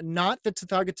then not the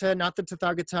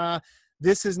Tathagata,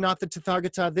 this is not the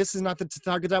Tathagata, this is not the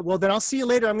Tathagata. Well, then I'll see you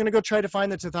later. I'm going to go try to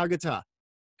find the Tathagata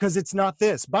because it's not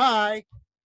this. Bye.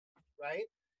 Right?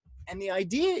 And the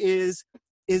idea is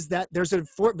that there's a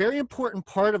very important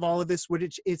part of all of this,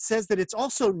 which it says that it's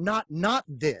also not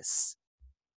this.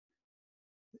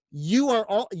 You're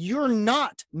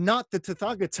not the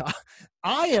Tathagata.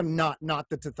 I am not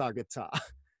the Tathagata.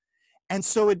 And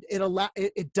so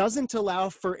it doesn't allow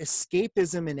for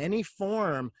escapism in any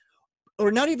form,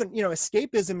 or not even,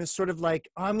 escapism is sort of like,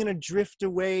 I'm going to drift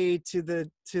away to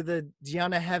the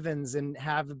dhyana heavens and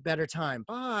have a better time.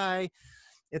 Bye.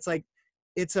 It's like,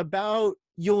 it's about,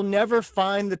 you'll never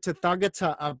find the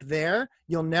Tathagata up there.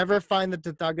 You'll never find the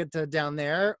Tathagata down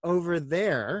there, over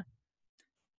there.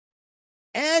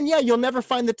 And yeah, you'll never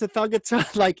find the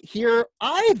Tathagata like here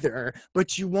either,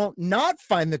 but you won't not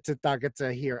find the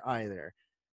Tathagata here either.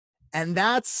 And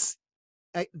that's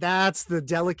the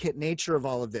delicate nature of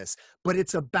all of this. But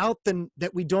it's about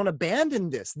that we don't abandon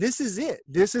this. This is it.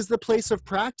 This is the place of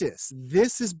practice.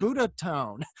 This is Buddha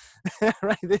town,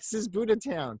 right? This is Buddha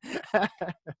town.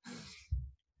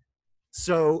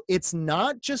 So it's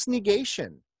not just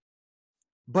negation,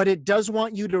 but it does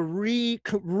want you to really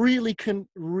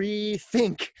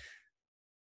rethink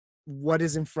what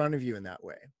is in front of you in that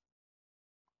way.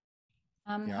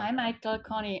 Hi, Michael.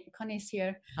 Connie's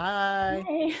here. Hi.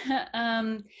 Hey,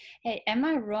 hey, am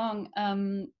I wrong?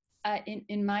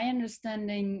 In my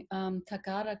understanding,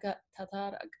 Tathagata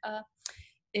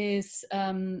is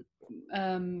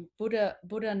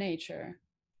Buddha nature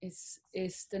is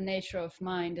the nature of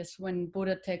mind. Is when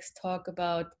Buddha texts talk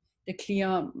about the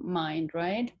clear mind,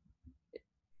 right?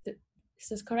 Is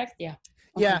this correct? Yeah.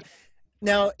 Okay. Yeah.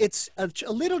 Now it's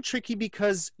a little tricky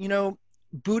because, you know,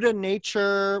 Buddha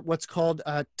nature, what's called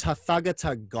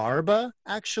Tathagata Garba,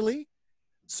 actually.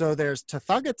 So there's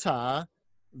Tathagata,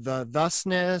 the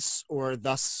thusness or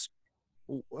thus,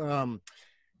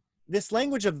 this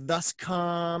language of thus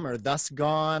come or thus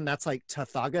gone, that's like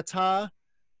Tathagata.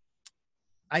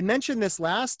 I mentioned this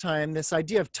last time, this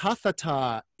idea of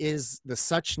Tathata is the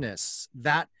suchness,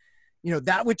 that, you know,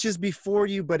 that which is before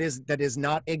you, but that is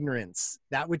not ignorance,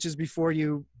 that which is before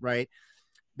you, right?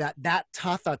 That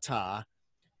Tathata,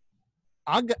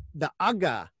 the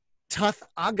aga,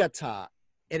 Tathagata,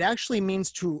 it actually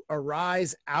means to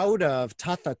arise out of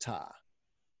Tathata.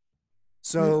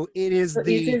 So it is So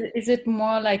the... is it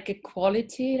more like a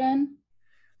quality then?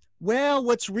 Well,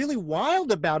 what's really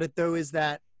wild about it, though, is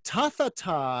that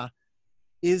Tathata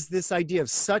is this idea of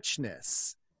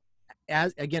suchness,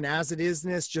 as it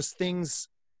isness, just things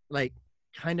like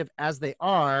kind of as they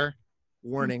are,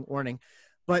 warning.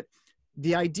 But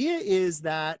the idea is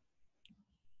that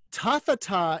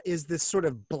Tathata is this sort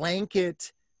of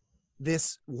blanket,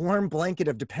 this warm blanket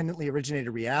of dependently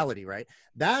originated reality, right?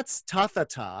 That's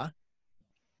Tathata.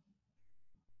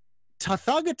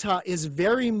 Tathagata is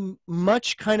very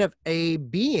much kind of a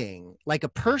being, like a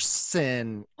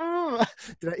person,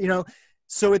 you know.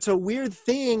 So it's a weird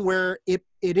thing where it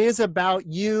is about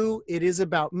you, it is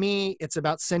about me, it's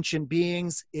about sentient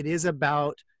beings, it is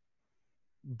about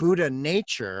Buddha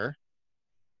nature.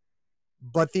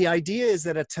 But the idea is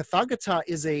that a Tathagata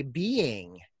is a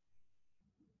being.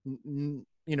 You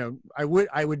know, I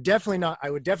would definitely not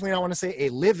want to say a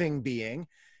living being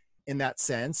in that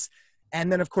sense. And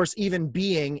then, of course, even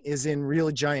being is in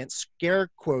really giant scare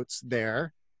quotes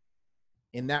there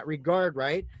in that regard,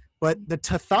 right? But the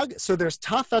so there's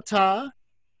Tathata,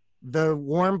 the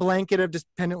warm blanket of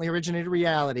dependently originated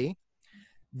reality.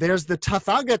 There's the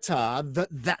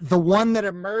Tathagata, the one that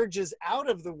emerges out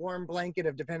of the warm blanket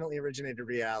of dependently originated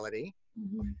reality.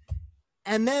 Mm-hmm.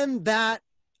 And then that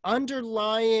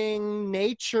underlying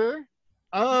nature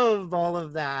of all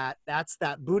of that, that's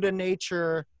that Buddha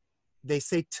nature. They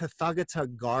say Tathagata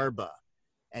Garba,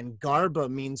 and Garba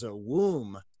means a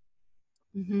womb.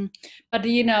 Mm-hmm. But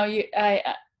you know,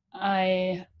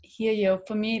 I hear you.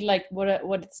 For me, like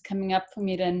what's coming up for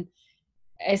me then,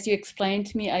 as you explained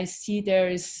to me, I see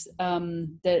there is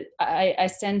that I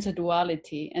sense a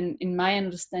duality, and in my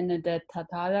understanding, that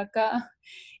Tathagata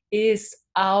is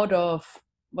out of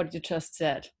what you just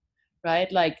said,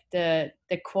 right? Like the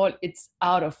it's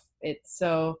out of it.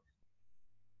 So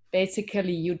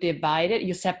basically you divide it,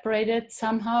 you separate it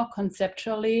somehow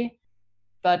conceptually,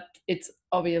 but it's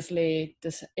obviously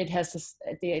this, it has this,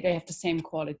 they have the same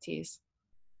qualities.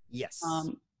 Yes.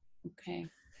 Okay.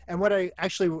 And what I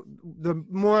actually, the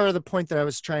more of the point that I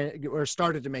was trying or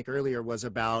started to make earlier was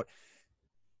about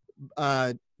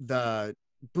the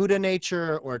Buddha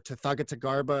nature or Tathagata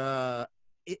Garba.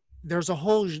 There's a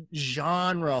whole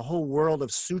genre, a whole world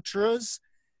of sutras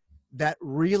that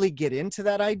really get into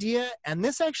that idea, and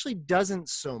this actually doesn't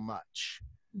so much.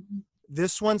 Mm-hmm.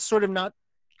 This one's sort of not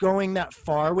going that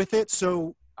far with it.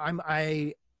 So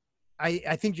I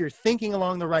think you're thinking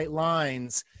along the right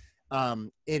lines.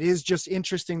 It is just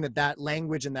interesting that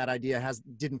language and that idea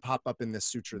didn't pop up in this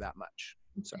sutra that much.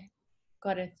 Okay. So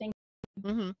Got it. Thank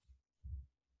you. Mm-hmm.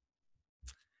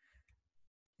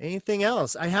 Anything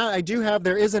else?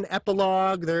 There is an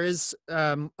epilogue. There is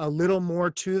a little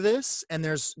more to this, and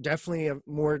there's definitely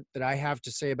more that I have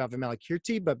to say about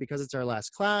Vimalakirti, but because it's our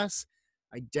last class,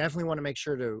 I definitely want to make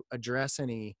sure to address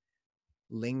any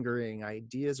lingering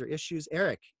ideas or issues.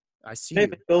 Eric, I see you.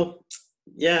 Well,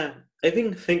 yeah, I've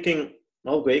been thinking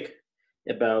all week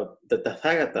about the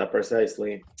Tathagata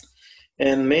precisely,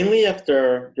 and mainly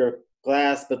after your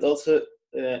class, but also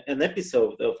an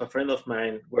episode of a friend of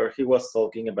mine where he was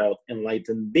talking about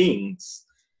enlightened beings.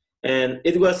 And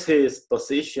it was his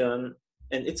position,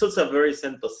 and it's also a very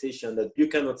same position, that you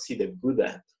cannot see the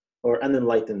Buddha or an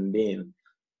enlightened being.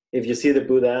 If you see the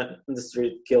Buddha in the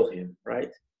street, kill him,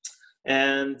 right?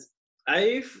 And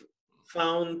I've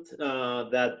found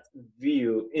that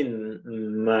view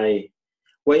in my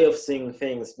way of seeing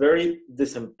things very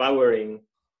disempowering,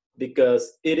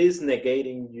 because it is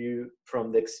negating you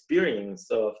from the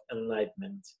experience of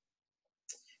enlightenment.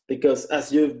 Because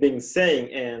as you've been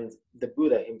saying, and the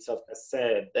Buddha himself has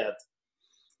said, that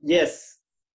yes,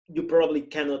 you probably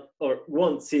cannot or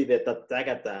won't see the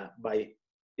Tathagata by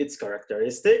its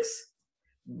characteristics,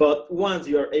 but once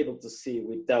you are able to see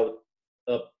without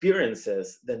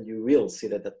appearances, then you will see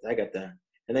the Tathagata.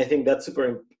 And I think that's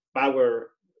super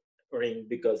empowering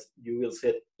because you will see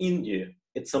it in you.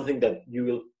 It's something that you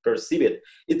will perceive it.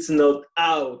 It's not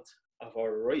out of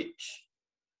our reach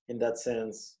in that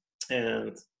sense.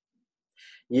 And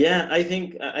yeah, I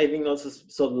think I've been also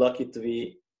so lucky to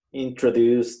be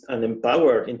introduced and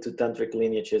empowered into tantric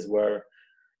lineages where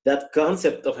that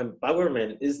concept of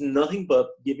empowerment is nothing but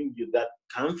giving you that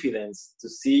confidence to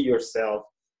see yourself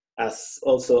as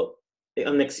also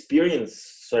an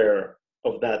experiencer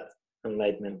of that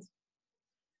enlightenment,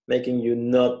 making you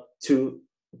not too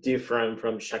different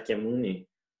from Shakyamuni.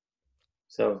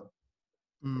 So,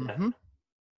 Mm-hmm. yeah.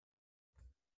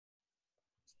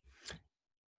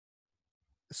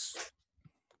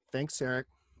 Thanks, Eric.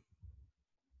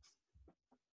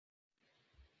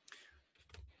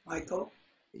 Michael?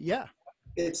 Yeah,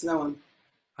 It's no one.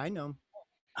 I know.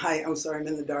 Hi, I'm sorry, I'm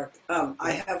in the dark.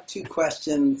 I have two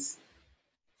questions.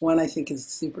 One I think is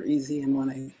super easy and one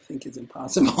I think is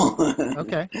impossible.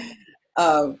 Okay.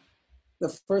 The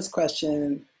first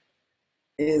question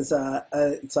is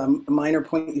it's a minor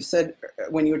point. You said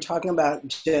when you were talking about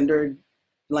gendered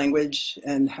language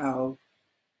and how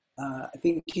I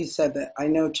think you said that I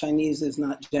know Chinese is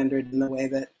not gendered in the way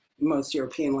that most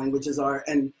European languages are,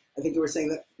 and I think you were saying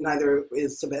that neither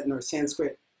is Tibetan or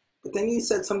Sanskrit. But then you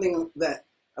said something that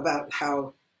about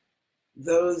how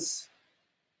the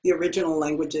original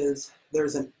languages,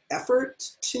 there's an effort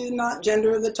to not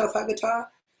gender the Tathagata.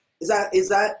 Is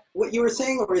that what you were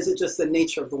saying, or is it just the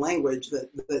nature of the language that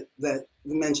the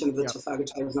mention of the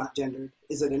Tathagata is not gendered?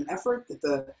 Is it an effort that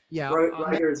the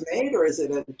writers made, or is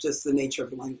it just the nature of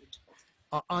the language?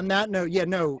 On that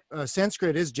note,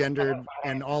 Sanskrit is gendered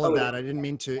and all of that. I didn't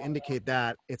mean to indicate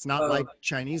that. It's not like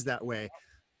Chinese that way.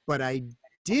 But I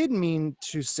did mean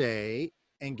to say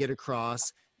and get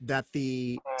across that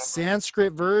the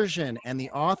Sanskrit version and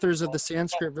the authors of the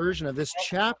Sanskrit version of this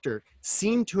chapter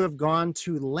seem to have gone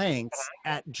to lengths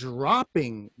at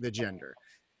dropping the gender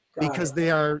because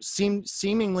they are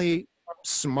seemingly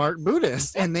smart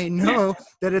Buddhists, and they know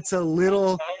that it's a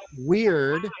little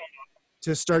weird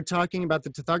to start talking about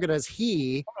the Tathagata as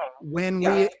he when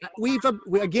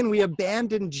we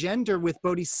abandoned gender with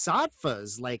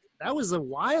bodhisattvas. Like that was a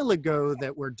while ago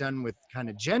that we're done with kind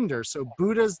of gender. So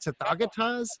Buddhas,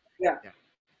 Tathagatas. Yeah.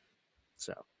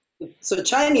 So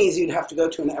Chinese, you'd have to go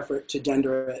to an effort to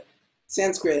gender it.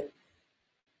 Sanskrit,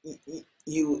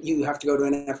 you have to go to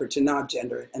an effort to not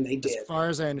gender it, and they did. As far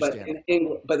as I understand.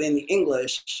 But in the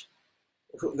English,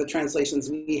 the translations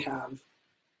we have,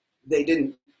 they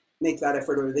didn't make that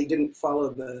effort, or they didn't follow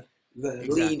the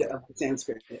lead of the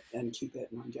Sanskrit and keep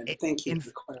it non-gender. Thank you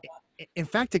for clarifying. In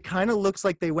fact, it kind of looks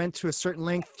like they went to a certain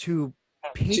length to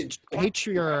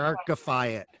patriarchify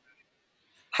it.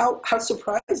 How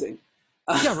surprising.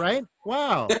 Yeah, right?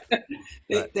 Wow.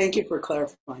 Thank you for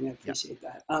clarifying. I appreciate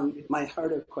that. My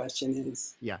harder question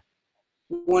is, yeah,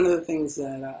 one of the things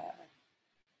that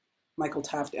Michael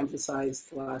Taft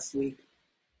emphasized last week,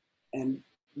 and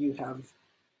you have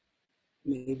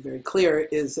made very clear,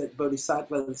 is that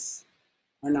bodhisattvas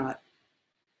are not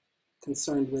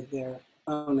concerned with their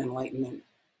own enlightenment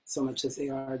so much as they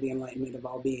are the enlightenment of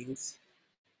all beings,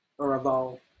 or of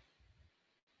all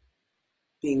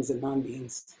beings and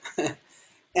non-beings.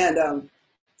 And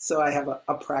so I have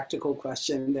a practical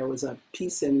question. There was a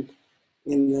piece in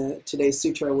the today's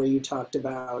sutra where you talked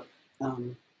about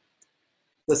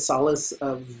the solace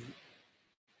of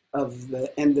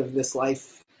the end of this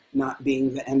life not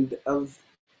being the end of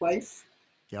life.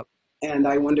 Yep. And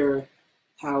I wonder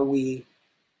how we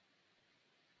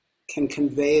can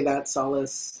convey that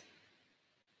solace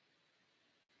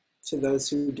to those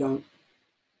who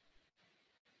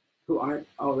aren't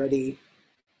already,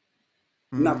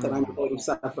 not that I'm a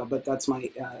bodhisattva, but that's my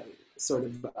sort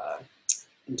of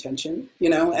intention,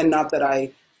 and not that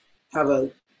I have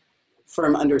a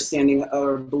firm understanding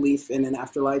or belief in an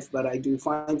afterlife, but I do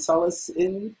find solace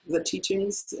in the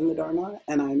teachings in the Dharma,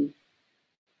 and I'm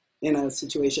in a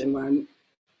situation where I'm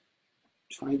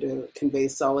trying to convey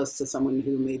solace to someone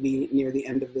who may be near the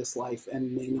end of this life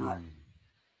and may not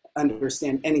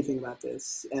understand anything about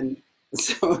this. And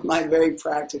so my very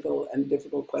practical and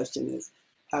difficult question is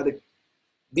how to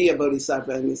be a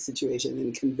bodhisattva in this situation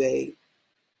and convey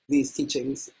these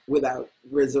teachings without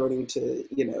resorting to,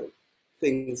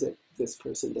 things that this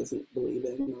person doesn't believe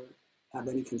in or have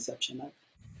any conception of.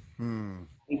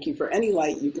 Thank you for any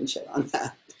light you can shed on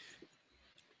that.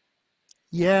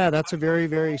 Yeah, that's a very,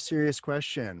 very serious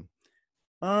question.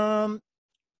 And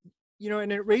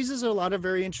it raises a lot of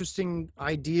very interesting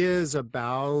ideas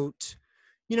about,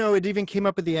 it even came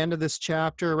up at the end of this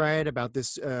chapter, right, about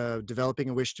this developing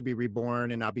a wish to be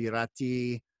reborn in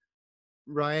abhirati,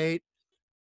 right?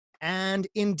 And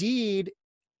indeed,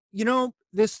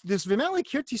 this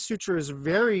Vimalakirti Sutra is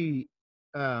very,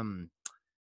 as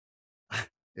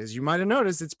you might have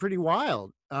noticed, it's pretty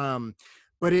wild.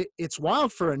 But it's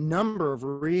wild for a number of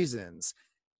reasons.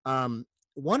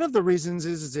 One of the reasons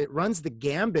is it runs the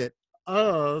gambit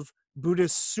of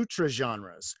Buddhist sutra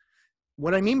genres.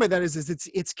 What I mean by that is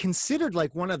it's considered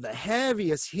like one of the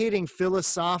heaviest hitting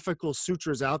philosophical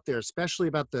sutras out there, especially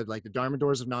about the Dharma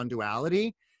Doors of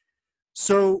non-duality.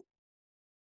 So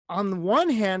on the one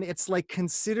hand, it's like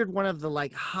considered one of the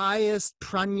highest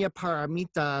pranya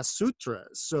paramita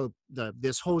sutras. So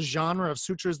this whole genre of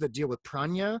sutras that deal with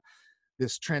pranya,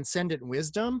 this transcendent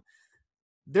wisdom,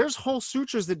 there's whole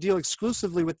sutras that deal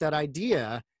exclusively with that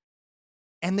idea.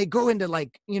 And they go into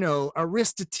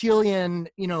Aristotelian,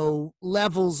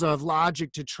 levels of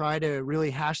logic to try to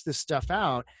really hash this stuff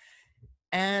out.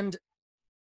 And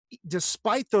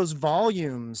despite those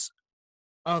volumes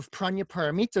of Pranya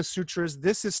Paramita Sutras,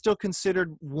 this is still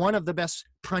considered one of the best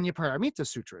Pranya Paramita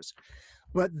Sutras.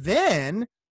 But then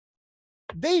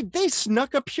they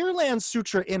snuck a Pure Land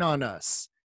Sutra in on us.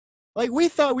 We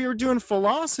thought we were doing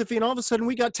philosophy, and all of a sudden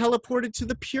we got teleported to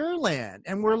the Pure Land,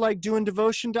 and we're doing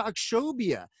devotion to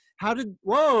Akshobhya.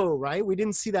 Whoa, right? We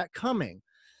didn't see that coming.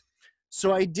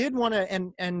 So I did want to,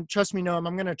 and trust me, Noam,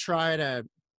 I'm going to try to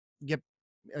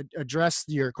address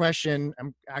your question.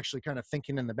 I'm actually kind of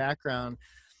thinking in the background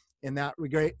in that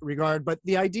regard. But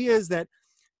the idea is that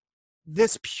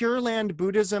this Pure Land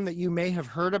Buddhism that you may have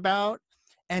heard about,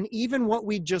 and even what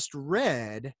we just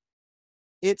read,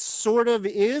 it sort of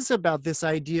is about this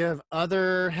idea of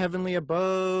other heavenly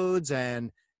abodes,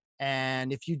 and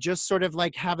if you just sort of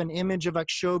have an image of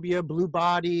Akshobhya,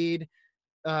 blue-bodied,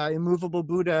 immovable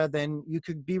Buddha, then you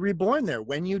could be reborn there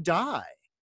when you die.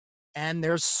 And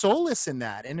there's solace in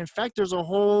that. And in fact, there's a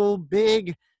whole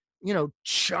big,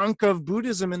 chunk of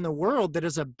Buddhism in the world that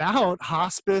is about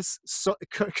hospice,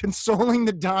 consoling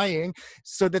the dying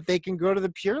so that they can go to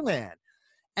the Pure Land.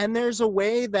 And there's a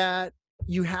way that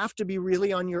you have to be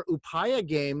really on your upaya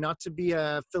game, not to be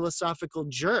a philosophical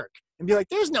jerk and be like,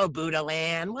 there's no Buddha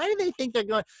land. Why do they think they're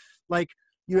going?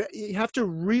 You have to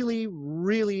really,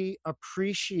 really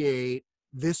appreciate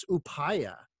this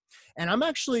upaya. And I'm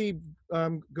actually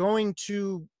going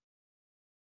to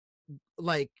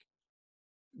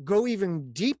go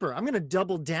even deeper. I'm going to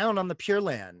double down on the Pure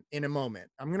Land in a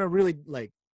moment. I'm going to really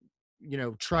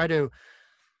try to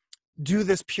do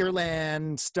this Pure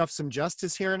Land stuff some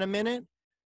justice here in a minute.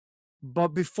 But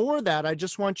before that, I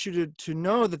just want you to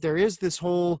know that there is this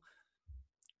whole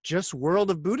just world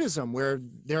of Buddhism where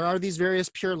there are these various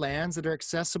Pure Lands that are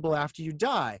accessible after you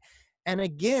die. And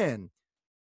again,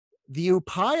 the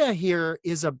upaya here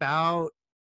is about,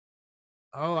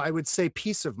 I would say,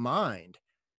 peace of mind.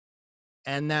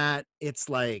 And that it's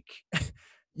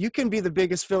you can be the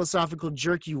biggest philosophical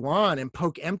jerk you want and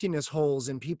poke emptiness holes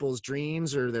in people's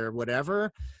dreams or their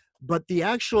whatever, but the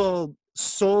actual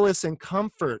solace and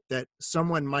comfort that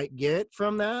someone might get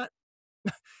from that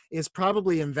is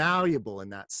probably invaluable in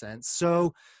that sense.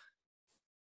 So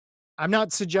I'm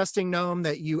not suggesting, Noam,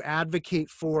 that you advocate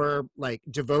for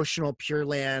devotional Pure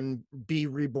Land, be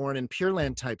reborn in Pure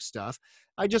Land type stuff.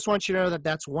 I just want you to know that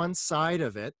that's one side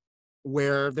of it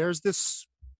where there's this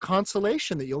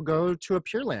consolation that you'll go to a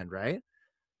Pure Land, right?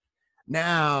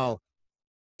 Now,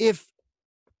 if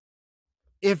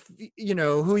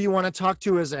who you want to talk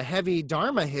to is a heavy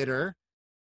Dharma hitter,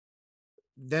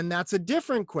 then that's a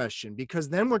different question, because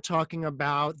then we're talking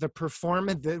about the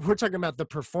performance. We're talking about the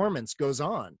performance goes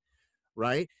on,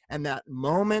 right? And that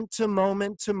moment to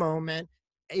moment to moment,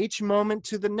 each moment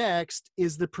to the next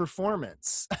is the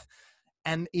performance.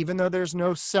 And even though there's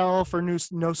no self or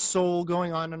no soul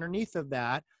going on underneath of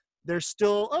that, there's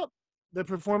still, the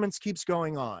performance keeps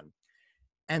going on.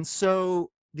 And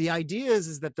so the idea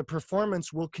is that the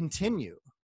performance will continue.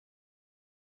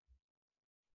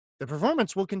 The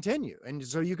performance will continue. And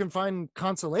so you can find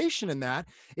consolation in that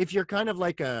if you're kind of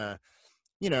if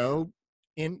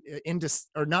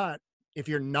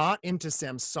you're not into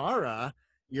samsara,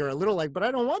 you're a little but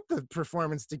I don't want the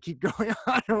performance to keep going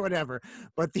on or whatever.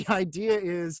 But the idea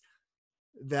is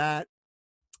that,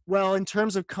 well, in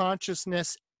terms of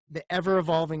consciousness, the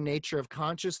ever-evolving nature of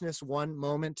consciousness, one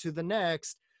moment to the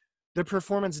next, the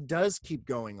performance does keep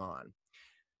going on.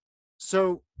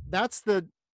 So that's the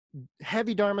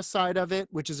heavy Dharma side of it,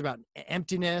 which is about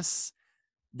emptiness.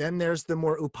 Then there's the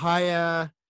more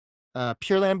upaya,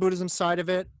 Pure Land Buddhism side of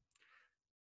it.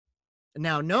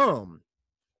 Now, Noam,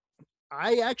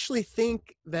 I actually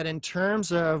think that in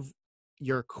terms of,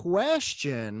 your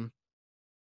question,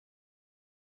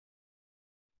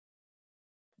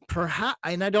 perhaps,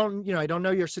 and I don't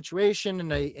know your situation,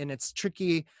 and it's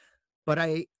tricky, but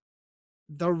I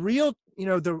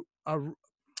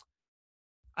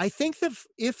think that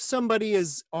if somebody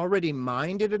is already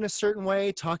minded in a certain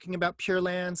way, talking about Pure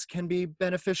Lands can be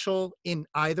beneficial in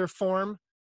either form.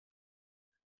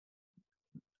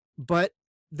 But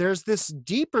there's this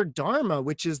deeper Dharma,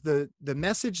 which is the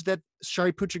message that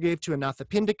Shariputra gave to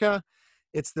Anathapindika.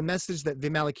 It's the message that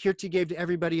Vimalakirti gave to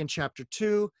everybody in chapter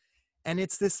 2. And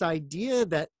it's this idea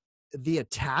that the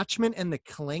attachment and the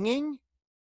clinging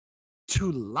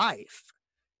to life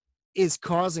is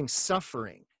causing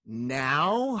suffering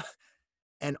now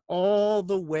and all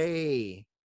the way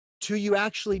to you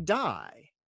actually die.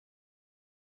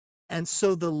 And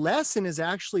so the lesson is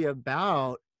actually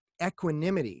about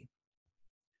equanimity,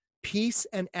 peace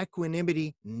and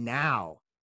equanimity now.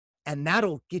 And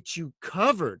that'll get you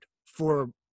covered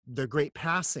for the great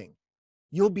passing.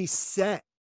 You'll be set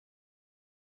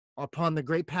upon the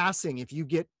great passing if you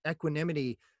get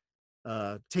equanimity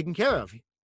taken care of.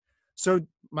 So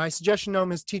my suggestion,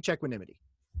 Noam, is teach equanimity.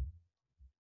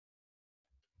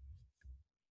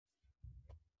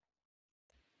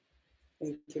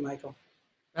 Thank you, Michael.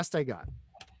 Best I got.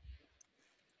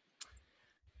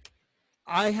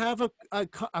 I have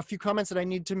a few comments that I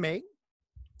need to make.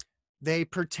 They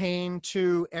pertain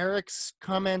to Eric's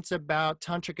comments about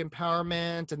tantric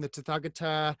empowerment and the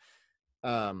Tathagata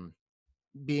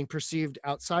being perceived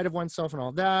outside of oneself and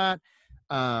all that.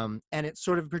 And it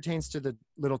sort of pertains to the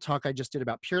little talk I just did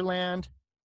about Pure Land.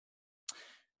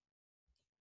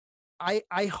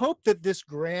 I hope that this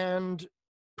grand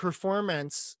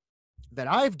performance that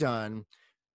I've done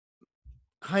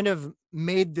kind of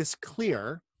made this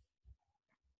clear,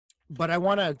 but I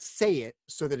want to say it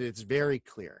so that it's very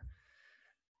clear.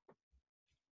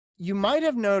 You might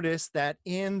have noticed that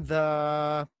in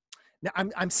the, now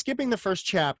I'm skipping the first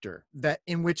chapter that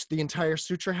in which the entire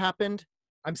sutra happened.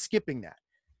 I'm skipping that.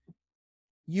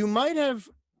 You might have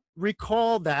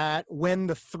recalled that when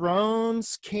the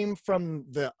thrones came from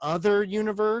the other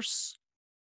universe,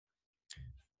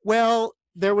 well,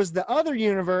 there was the other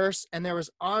universe and there was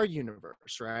our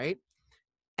universe, right?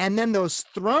 And then those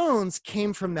thrones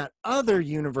came from that other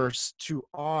universe to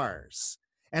ours.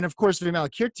 And of course,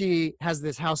 Vimalakirti has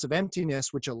this house of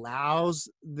emptiness, which allows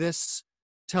this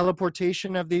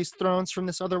teleportation of these thrones from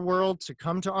this other world to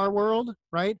come to our world,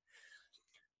 right?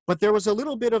 But there was a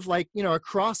little bit of like, a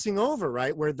crossing over,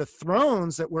 right? Where the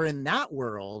thrones that were in that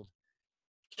world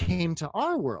came to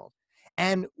our world.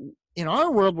 And in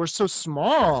our world, we're so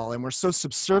small and we're so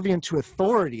subservient to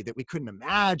authority that we couldn't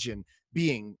imagine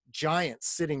being giants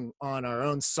sitting on our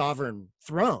own sovereign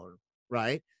throne,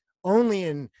 right? Only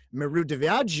in Meru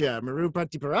Divyajya, Meru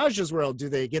Pratiparaja's world do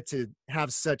they get to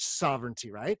have such sovereignty,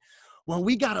 right? Well,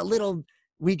 we got a little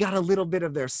bit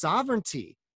of their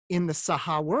sovereignty in the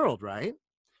Saha world, right?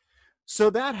 So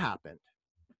that happened.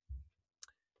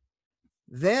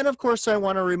 Then, of course, I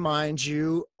want to remind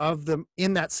you of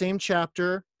in that same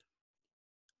chapter,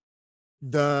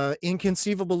 the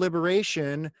inconceivable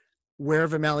liberation, where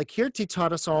Vimalakirti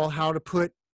taught us all how to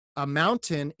put a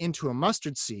mountain into a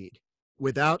mustard seed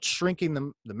without shrinking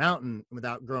the mountain,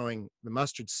 without growing the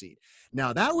mustard seed.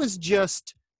 Now, that was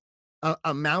just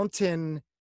a mountain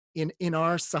in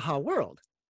our Saha world,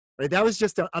 right? That was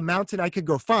just a mountain I could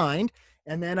go find,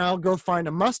 and then I'll go find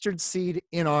a mustard seed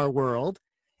in our world,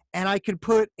 and I could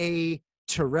put a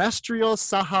terrestrial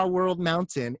Saha world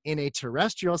mountain in a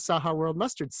terrestrial Saha world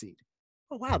mustard seed.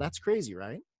 Oh, wow, that's crazy,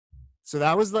 right? So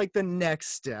that was like the next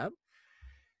step.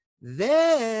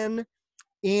 Then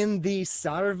in the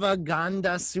Sarva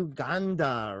Gandha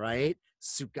Sugandha, right?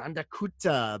 Sugandha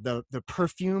Kutta, the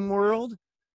perfume world,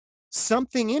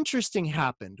 something interesting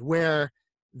happened where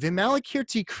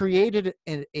Vimalakirti created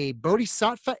a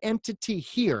bodhisattva entity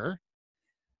here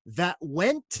that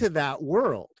went to that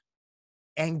world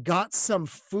and got some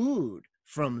food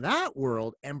from that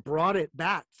world and brought it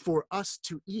back for us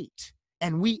to eat.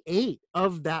 And we ate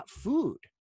of that food,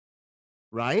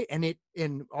 right?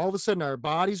 And all of a sudden our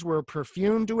bodies were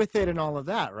perfumed with it and all of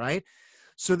that, right?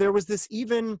 So there was this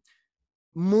even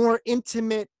more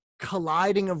intimate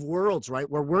colliding of worlds, right?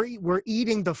 Where we're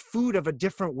eating the food of a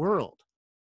different world,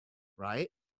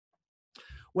 right?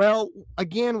 Well,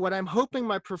 again, what I'm hoping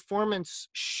my performance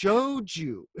showed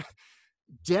you,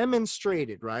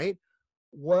 demonstrated, right,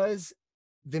 was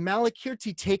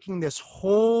Vimalakirti taking this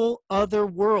whole other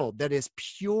world that is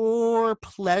pure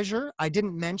pleasure. I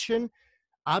didn't mention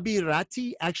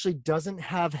Abhirati actually doesn't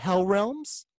have hell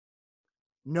realms,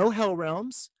 no hell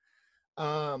realms.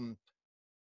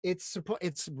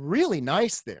 it's really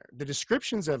nice there. The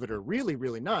descriptions of it are really,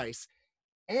 really nice.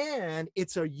 And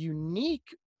it's a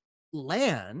unique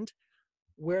land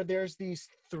where there's these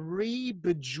 3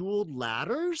 bejeweled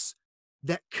ladders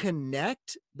that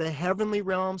connect the heavenly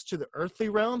realms to the earthly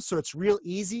realms. So it's real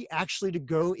easy actually to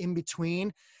go in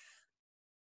between.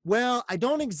 Well, I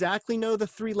don't exactly know the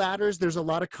 3 ladders. There's a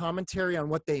lot of commentary on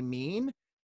what they mean.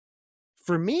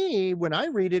 For me, when I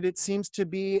read it, it seems to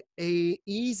be a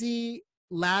easy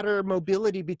ladder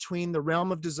mobility between the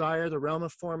realm of desire, the realm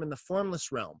of form, and the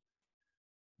formless realm.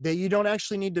 That you don't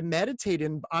actually need to meditate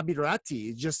in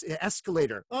abhirati, just an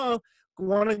escalator. Oh,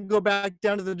 want to go back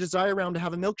down to the desire realm to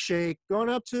have a milkshake, going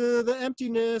up to the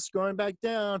emptiness, going back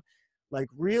down, like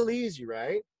real easy,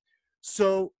 right?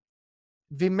 So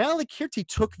Vimalakirti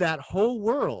took that whole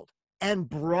world and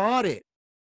brought it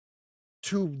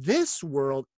to this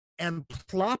world and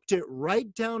plopped it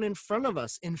right down in front of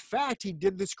us. In fact, he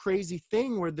did this crazy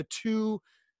thing where the 2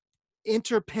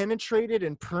 interpenetrated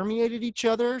and permeated each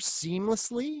other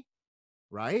seamlessly,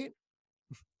 right?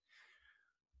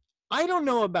 I don't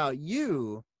know about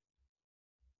you,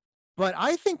 but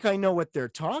I think I know what they're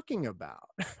talking about.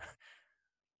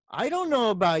 I don't know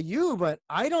about you, but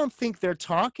I don't think they're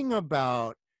talking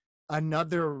about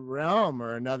another realm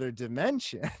or another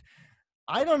dimension.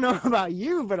 I don't know about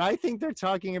you, but I think they're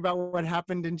talking about what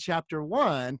happened in chapter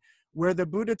 1, where the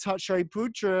Buddha taught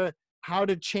Shariputra how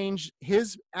to change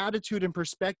his attitude and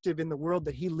perspective in the world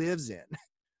that he lives in.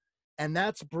 And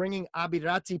that's bringing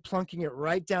abhirati, plunking it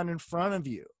right down in front of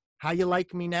you. How you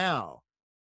like me now,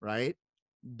 right?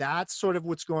 That's sort of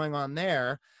what's going on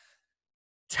there.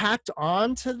 Tacked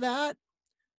on to that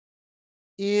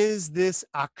is this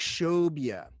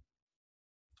akshobhya,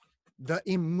 the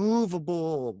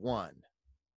immovable one.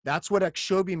 That's what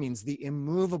akshobhya means, the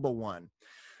immovable one.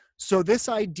 So this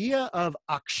idea of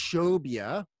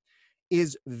akshobhya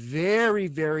is very,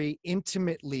 very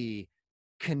intimately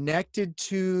connected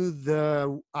to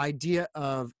the idea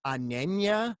of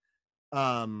anenya,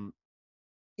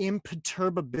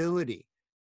 imperturbability.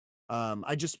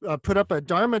 I just put up a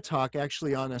Dharma talk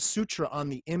actually on a sutra on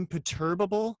the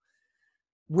imperturbable,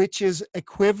 which is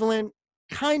equivalent,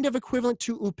 kind of equivalent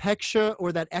to upeksha,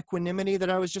 or that equanimity that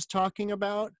I was just talking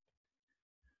about.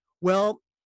 Well,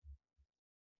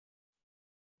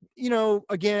 you know,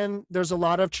 again, there's a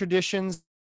lot of traditions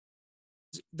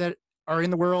that are in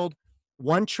the world.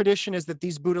 One tradition is that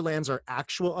these Buddha lands are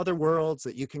actual other worlds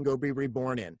that you can go be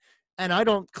reborn in. And I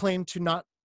don't claim to not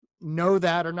know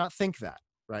that or not think that,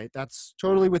 right? That's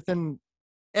totally within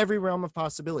every realm of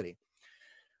possibility.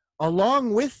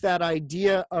 Along with that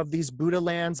idea of these Buddha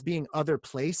lands being other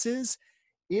places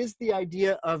is the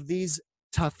idea of these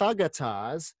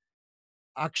Tathagatas,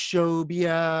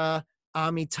 Akshobhya,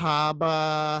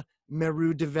 Amitabha,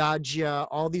 Merudavajya,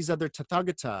 all these other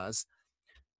Tathagatas.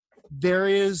 There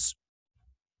is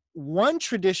one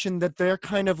tradition that they're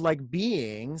kind of like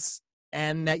beings,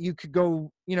 and that you could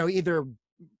go, you know, either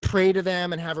pray to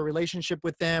them and have a relationship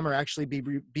with them, or actually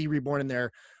be reborn in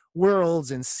their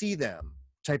worlds and see them,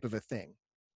 type of a thing.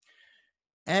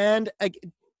 And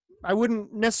I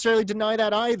wouldn't necessarily deny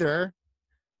that either.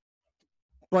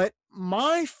 But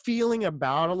my feeling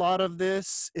about a lot of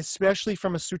this, especially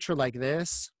from a sutra like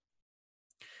this,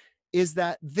 is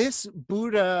that this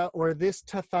Buddha or this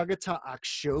Tathagata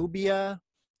Akshobhya,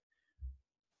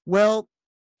 well,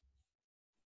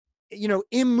 you know,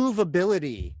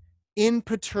 immovability,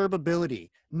 imperturbability,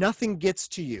 nothing gets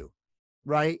to you,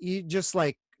 right? You just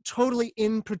like totally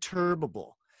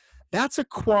imperturbable. That's a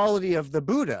quality of the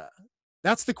Buddha.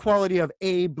 That's the quality of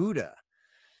a Buddha.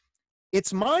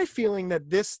 It's my feeling that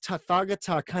this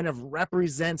Tathagata kind of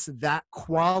represents that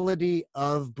quality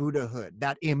of Buddhahood,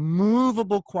 that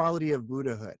immovable quality of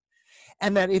Buddhahood.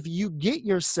 And that if you get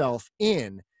yourself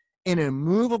in an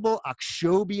immovable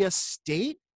akshobhya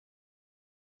state,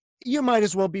 you might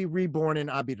as well be reborn in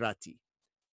abhirati.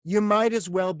 You might as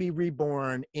well be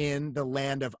reborn in the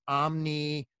land of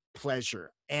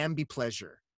omni-pleasure,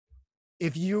 ambi-pleasure,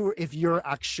 if you're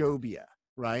akshobhya.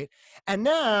 Right? And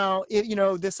now, you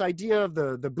know, this idea of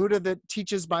the Buddha that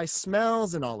teaches by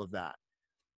smells and all of that,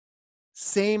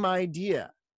 same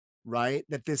idea, right?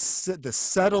 That the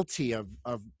subtlety of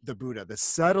the Buddha, the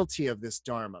subtlety of this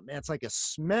Dharma, man, it's like a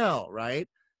smell, right?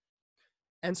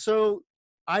 And so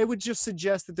I would just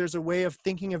suggest that there's a way of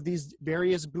thinking of these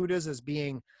various Buddhas as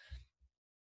being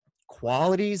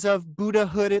qualities of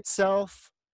Buddhahood itself,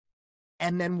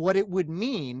 and then what it would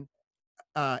mean,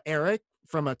 Eric,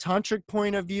 from a tantric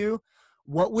point of view,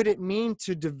 what would it mean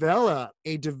to develop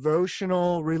a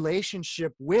devotional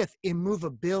relationship with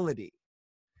immovability?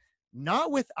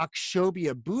 Not with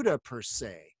Akshobhya Buddha per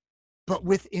se, but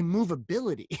with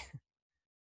immovability.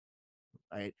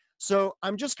 Right? So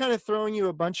I'm just kind of throwing you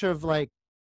a bunch of like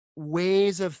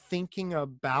ways of thinking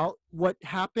about what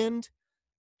happened.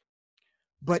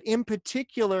 But in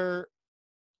particular,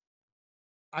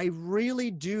 I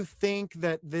really do think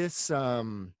that this, I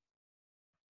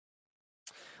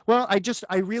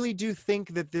really do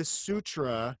think that this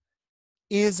sutra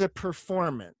is a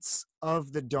performance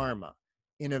of the Dharma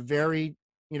in a very,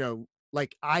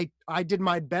 like I did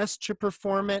my best to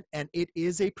perform it, and it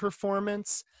is a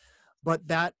performance, but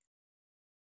that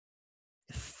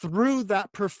through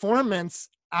that performance,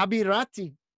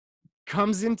 abhirati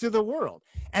comes into the world.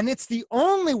 And it's the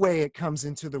only way it comes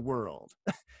into the world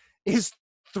is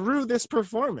through this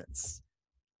performance,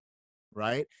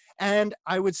 right? And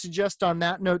I would suggest on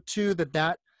that note too,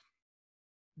 that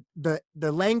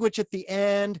the language at the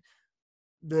end,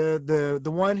 the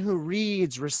one who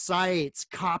reads, recites,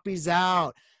 copies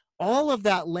out, all of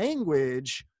that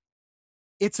language,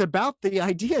 it's about the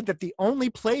idea that the only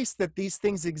place that these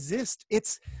things exist,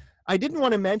 I didn't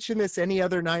want to mention this any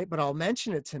other night, but I'll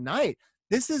mention it tonight.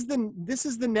 This is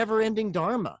the never-ending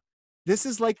Dharma. This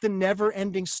is like the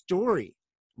never-ending story,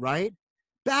 right?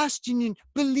 Bastian,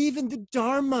 believe in the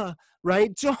Dharma,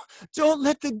 right? Don't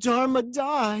let the Dharma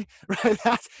die, right?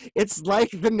 It's like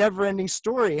the never-ending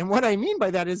story. And what I mean by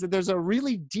that is that there's a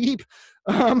really deep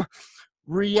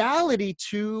reality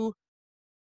to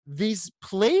these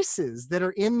places that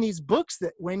are in these books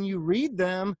that when you read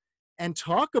them and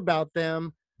talk about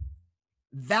them,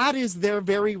 that is their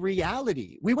very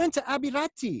reality. We went to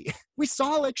Abhirati. We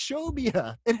saw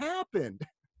Lakshobhya. It happened.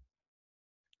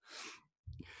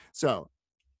 So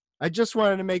I just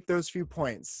wanted to make those few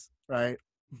points, right?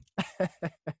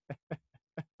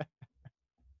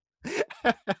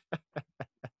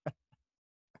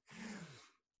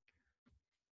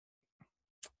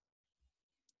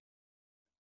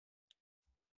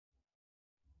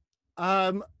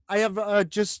 I have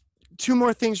just two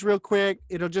more things real quick.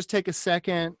 It'll just take a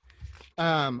second.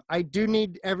 I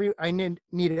need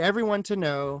everyone to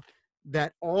know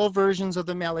that all versions of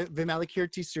the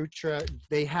Vimalakirti Sutra,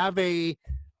 they have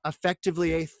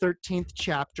effectively a 13th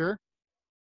chapter.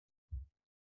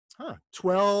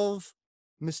 12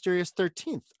 mysterious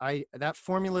 13th.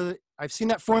 I've seen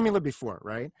that formula before,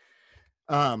 right?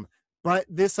 But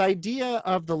this idea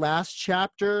of the last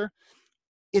chapter,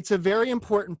 it's a very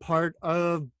important part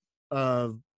of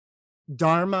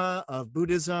Dharma, of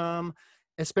Buddhism,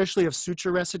 especially of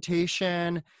sutra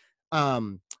recitation.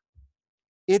 I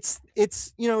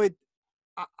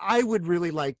would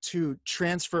really like to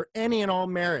transfer any and all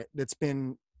merit that's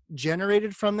been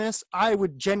generated from this. I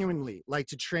would genuinely like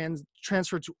to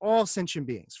transfer to all sentient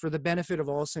beings for the benefit of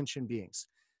all sentient beings,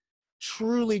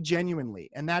 truly, genuinely,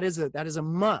 and that is a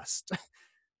must.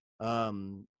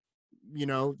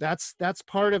 That's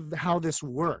part of how this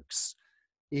works,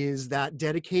 is that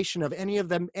dedication of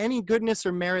any goodness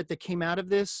or merit that came out of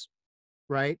this,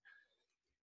 right?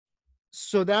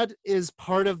 So that is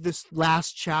part of this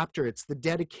last chapter. It's the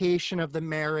dedication of the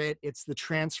merit, it's the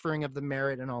transferring of the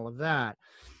merit and all of that.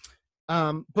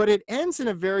 But it ends in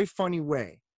a very funny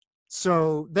way.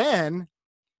 So then,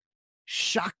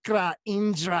 Shakra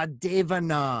Indra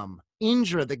Devanam,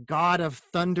 Indra, the god of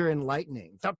thunder and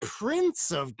lightning, the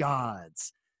prince of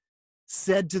gods,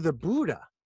 said to the Buddha,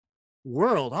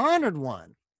 world honored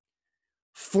one,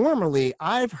 formerly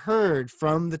I've heard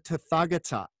from the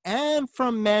Tathagata and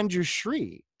from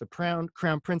Manjushri, the crown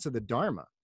prince of the Dharma,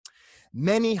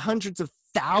 many hundreds of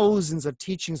thousands of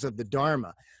teachings of the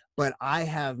Dharma, but I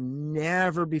have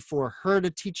never before heard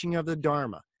a teaching of the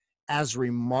Dharma as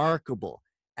remarkable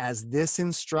as this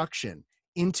instruction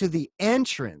into the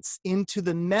entrance into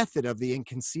the method of the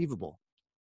inconceivable.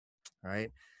 All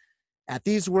right. At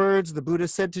these words, the Buddha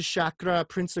said to Shakra,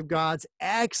 prince of gods,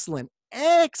 excellent,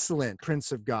 excellent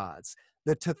prince of gods.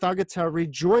 The Tathagata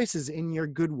rejoices in your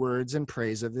good words and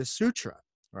praise of this sutra,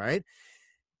 right?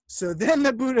 So then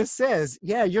the Buddha says,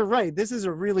 yeah, you're right. This is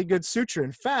a really good sutra.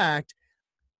 In fact,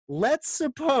 let's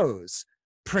suppose,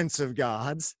 prince of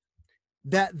gods,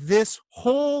 that this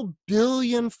whole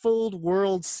billion-fold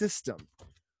world system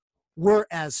were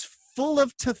as full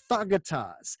of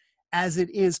Tathagatas as it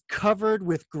is covered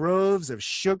with groves of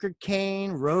sugar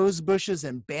cane, rose bushes,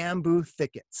 and bamboo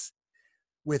thickets,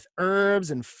 with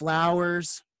herbs and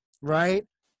flowers, right?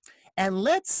 And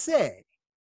let's say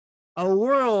a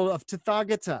world of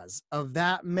Tathagatas, of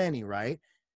that many, right?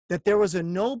 That there was a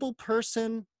noble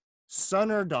person,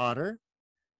 son or daughter,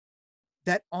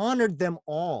 that honored them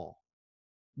all,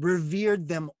 revered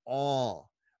them all,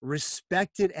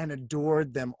 respected and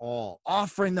adored them all,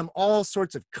 offering them all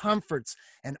sorts of comforts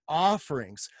and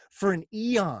offerings for an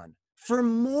eon, for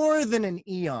more than an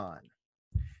eon.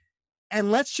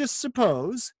 And let's just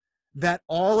suppose that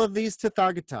all of these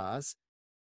Tathagatas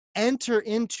enter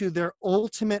into their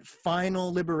ultimate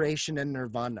final liberation and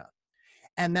nirvana,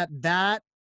 and that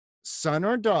son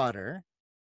or daughter,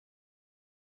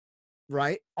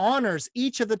 right, honors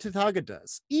each of the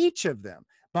Tathagatas, each of them,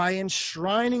 by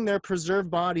enshrining their preserved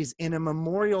bodies in a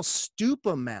memorial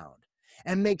stupa mound,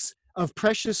 and makes of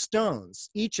precious stones,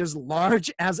 each as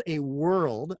large as a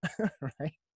world,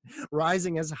 right,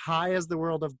 rising as high as the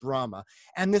world of Brahma.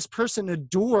 And this person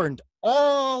adorned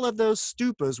all of those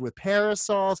stupas with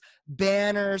parasols,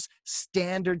 banners,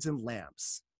 standards, and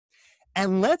lamps.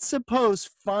 And let's suppose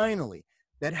finally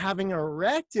that having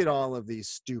erected all of these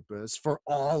stupas for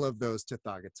all of those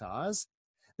Tathagatas,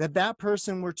 that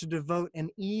person were to devote an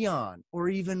eon or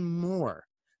even more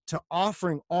to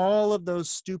offering all of those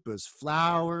stupas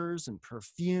flowers and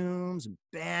perfumes and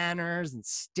banners and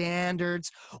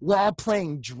standards while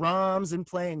playing drums and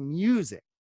playing music.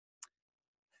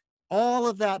 All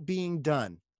of that being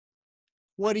done,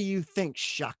 what do you think,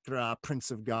 Shakra,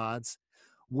 Prince of Gods?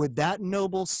 Would that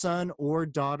noble son or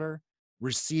daughter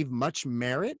receive much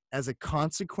merit as a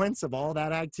consequence of all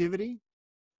that activity?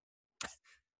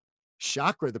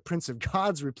 Shakra, the Prince of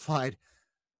Gods, replied,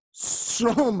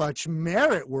 so much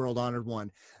merit, world-honored one.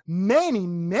 Many,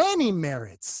 many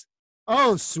merits.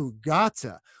 Oh,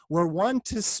 Sugata, were one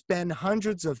to spend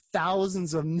hundreds of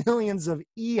thousands of millions of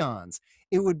eons,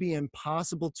 it would be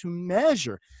impossible to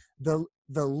measure the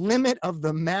limit of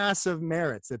the mass of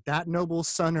merits that noble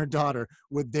son or daughter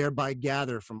would thereby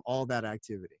gather from all that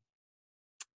activity.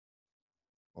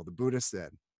 Well, the Buddha said,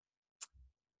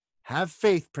 have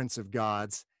faith, Prince of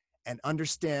Gods, and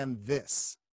understand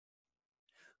this.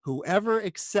 Whoever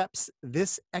accepts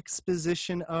this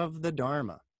exposition of the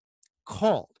Dharma,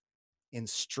 called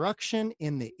instruction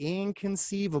in the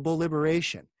inconceivable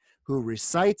liberation, who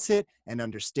recites it and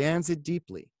understands it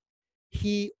deeply,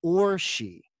 he or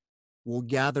she will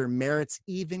gather merits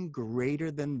even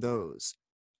greater than those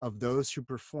of those who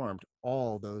performed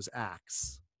all those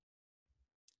acts.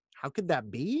 How could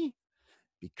that be?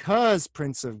 Because,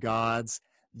 Prince of Gods,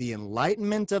 the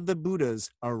enlightenment of the Buddhas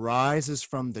arises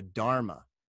from the Dharma,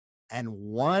 and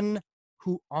one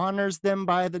honors them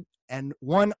by the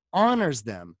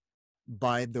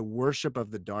worship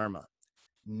of the Dharma,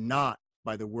 not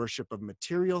by the worship of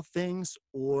material things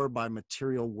or by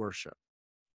material worship.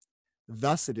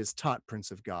 Thus it is taught,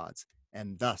 Prince of Gods,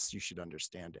 and thus you should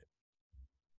understand it.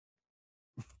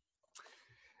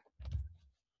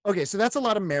 Okay, so that's a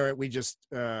lot of merit. We just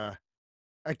okay,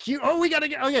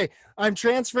 I'm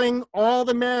transferring all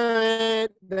the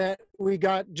merit that we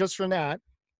got just from that.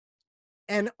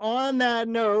 And on that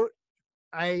note,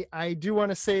 I do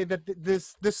want to say that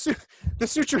the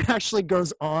sutra actually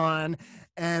goes on,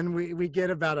 and we get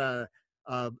about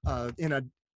in a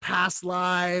past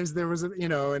lives there was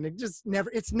and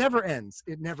it never ends.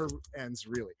 It never ends,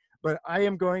 really. But I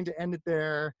am going to end it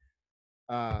there.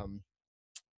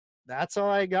 That's all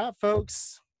I got,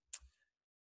 folks.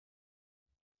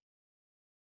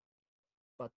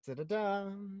 Ba-da-da-da.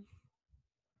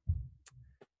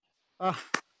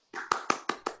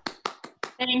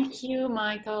 Thank you,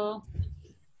 Michael.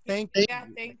 Thank you. Yeah,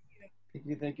 thank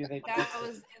you. Thank you. That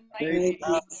was Thank enlightening.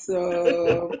 you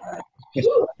so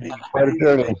much.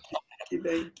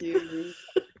 Thank you.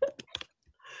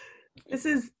 This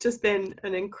has just been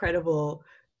an incredible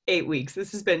 8 weeks.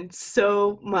 This has been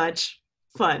so much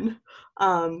fun.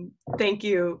 Thank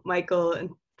you, Michael, and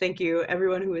thank you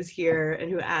everyone who was here and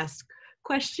who asked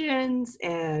questions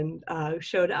and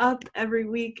showed up every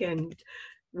week and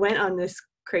went on this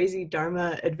crazy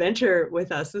Dharma adventure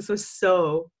with us. This was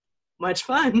so much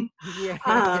fun.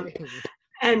 Yeah.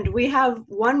 And we have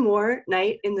one more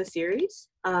night in the series.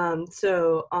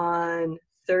 So on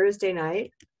Thursday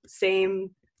night, same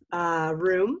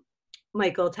room,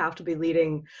 Michael Taft will be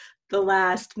leading the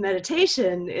last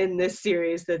meditation in this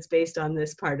series that's based on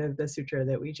this part of the sutra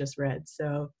that we just read.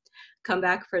 So come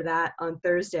back for that on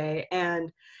Thursday.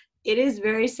 And it is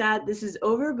very sad this is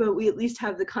over, but we at least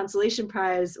have the consolation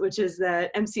prize, which is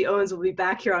that MC Owens will be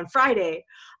back here on Friday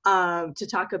to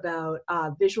talk about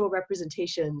visual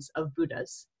representations of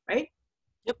Buddhas, right?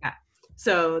 Yep. Yeah.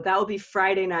 So that will be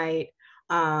Friday night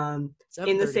in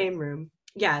the same room.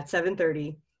 Yeah, at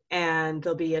 7:30. And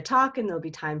there'll be a talk and there'll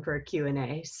be time for a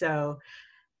Q&A. So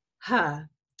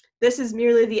this is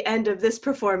merely the end of this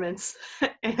performance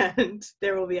and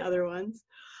there will be other ones.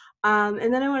 And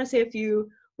then I want to say a few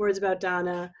words about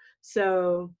Dana.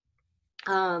 So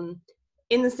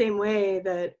in the same way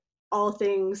that all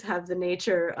things have the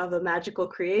nature of a magical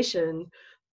creation,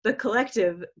 the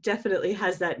collective definitely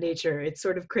has that nature. It's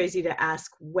sort of crazy to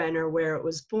ask when or where it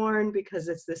was born, because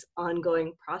it's this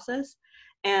ongoing process,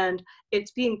 and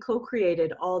it's being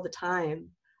co-created all the time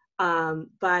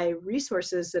by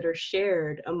resources that are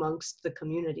shared amongst the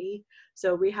community.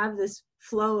 So we have this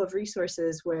flow of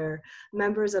resources where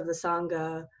members of the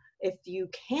Sangha, if you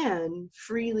can,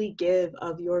 freely give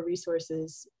of your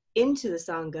resources into the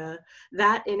Sangha.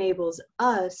 That enables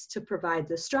us to provide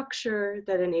the structure,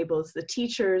 that enables the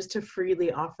teachers to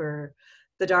freely offer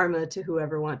the Dharma to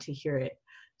whoever want to hear it.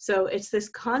 So it's this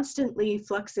constantly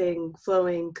fluxing,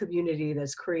 flowing community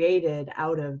that's created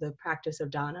out of the practice of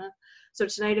Dana. So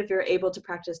tonight, if you're able to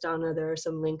practice Dana, there are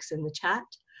some links in the chat.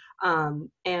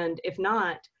 And if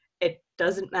not, it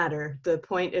doesn't matter. The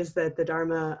point is that the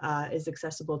Dharma is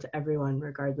accessible to everyone,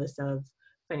 regardless of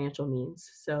financial means.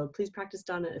 So please practice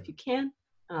Dana if you can.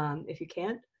 If you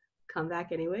can't, come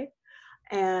back anyway.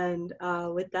 And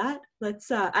with that,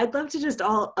 let's, I'd love to just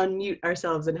all unmute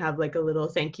ourselves and have like a little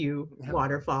thank you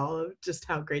waterfall of just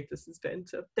how great this has been.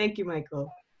 So thank you, Michael.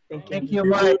 Thank you. Thank you,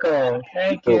 Michael.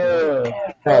 Thank you.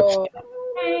 Oh,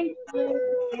 Thank you.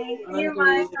 Thank you,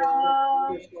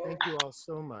 Michael. Thank you all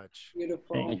so much.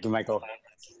 Beautiful. Thank you, Michael.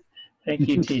 Thank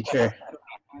you, teacher.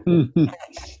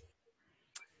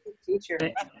 Teacher.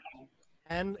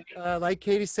 And like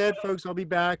Katie said, folks, I'll be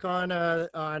back on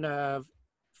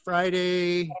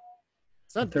Friday.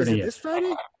 It's not, is it 30th. this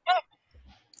Friday?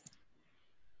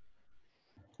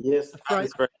 Yes, Friday.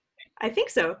 that's right. I think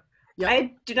so. Yeah.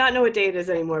 I do not know what day it is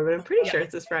anymore, but I'm pretty sure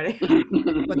it's this Friday.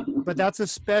 But that's a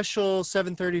special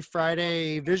 7:30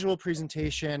 Friday visual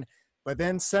presentation. But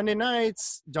then Sunday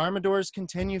nights, Dharma Doors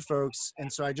continue, folks.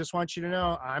 And so I just want you to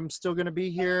know, I'm still going to be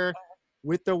here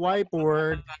with the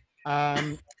whiteboard.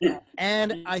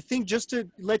 And I think just to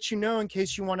let you know, in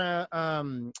case you want to,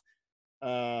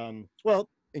 well,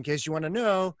 in case you want to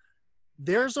know,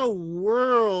 there's a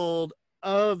world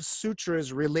of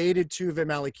sutras related to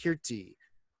Vimalakirti.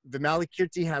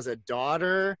 Vimalakirti has a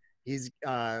daughter. He's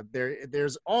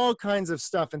there's all kinds of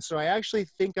stuff. And so I actually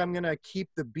think I'm going to keep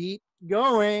the beat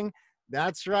going.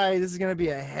 That's right. This is going to be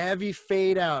a heavy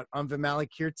fade out on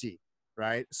Vimalakirti,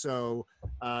 right? So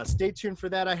stay tuned for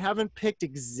that. I haven't picked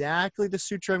exactly the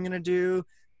sutra I'm going to do,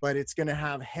 but it's going to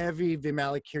have heavy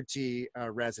Vimalakirti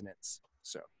resonance.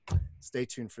 So stay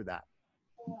tuned for that.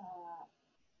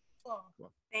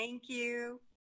 Thank you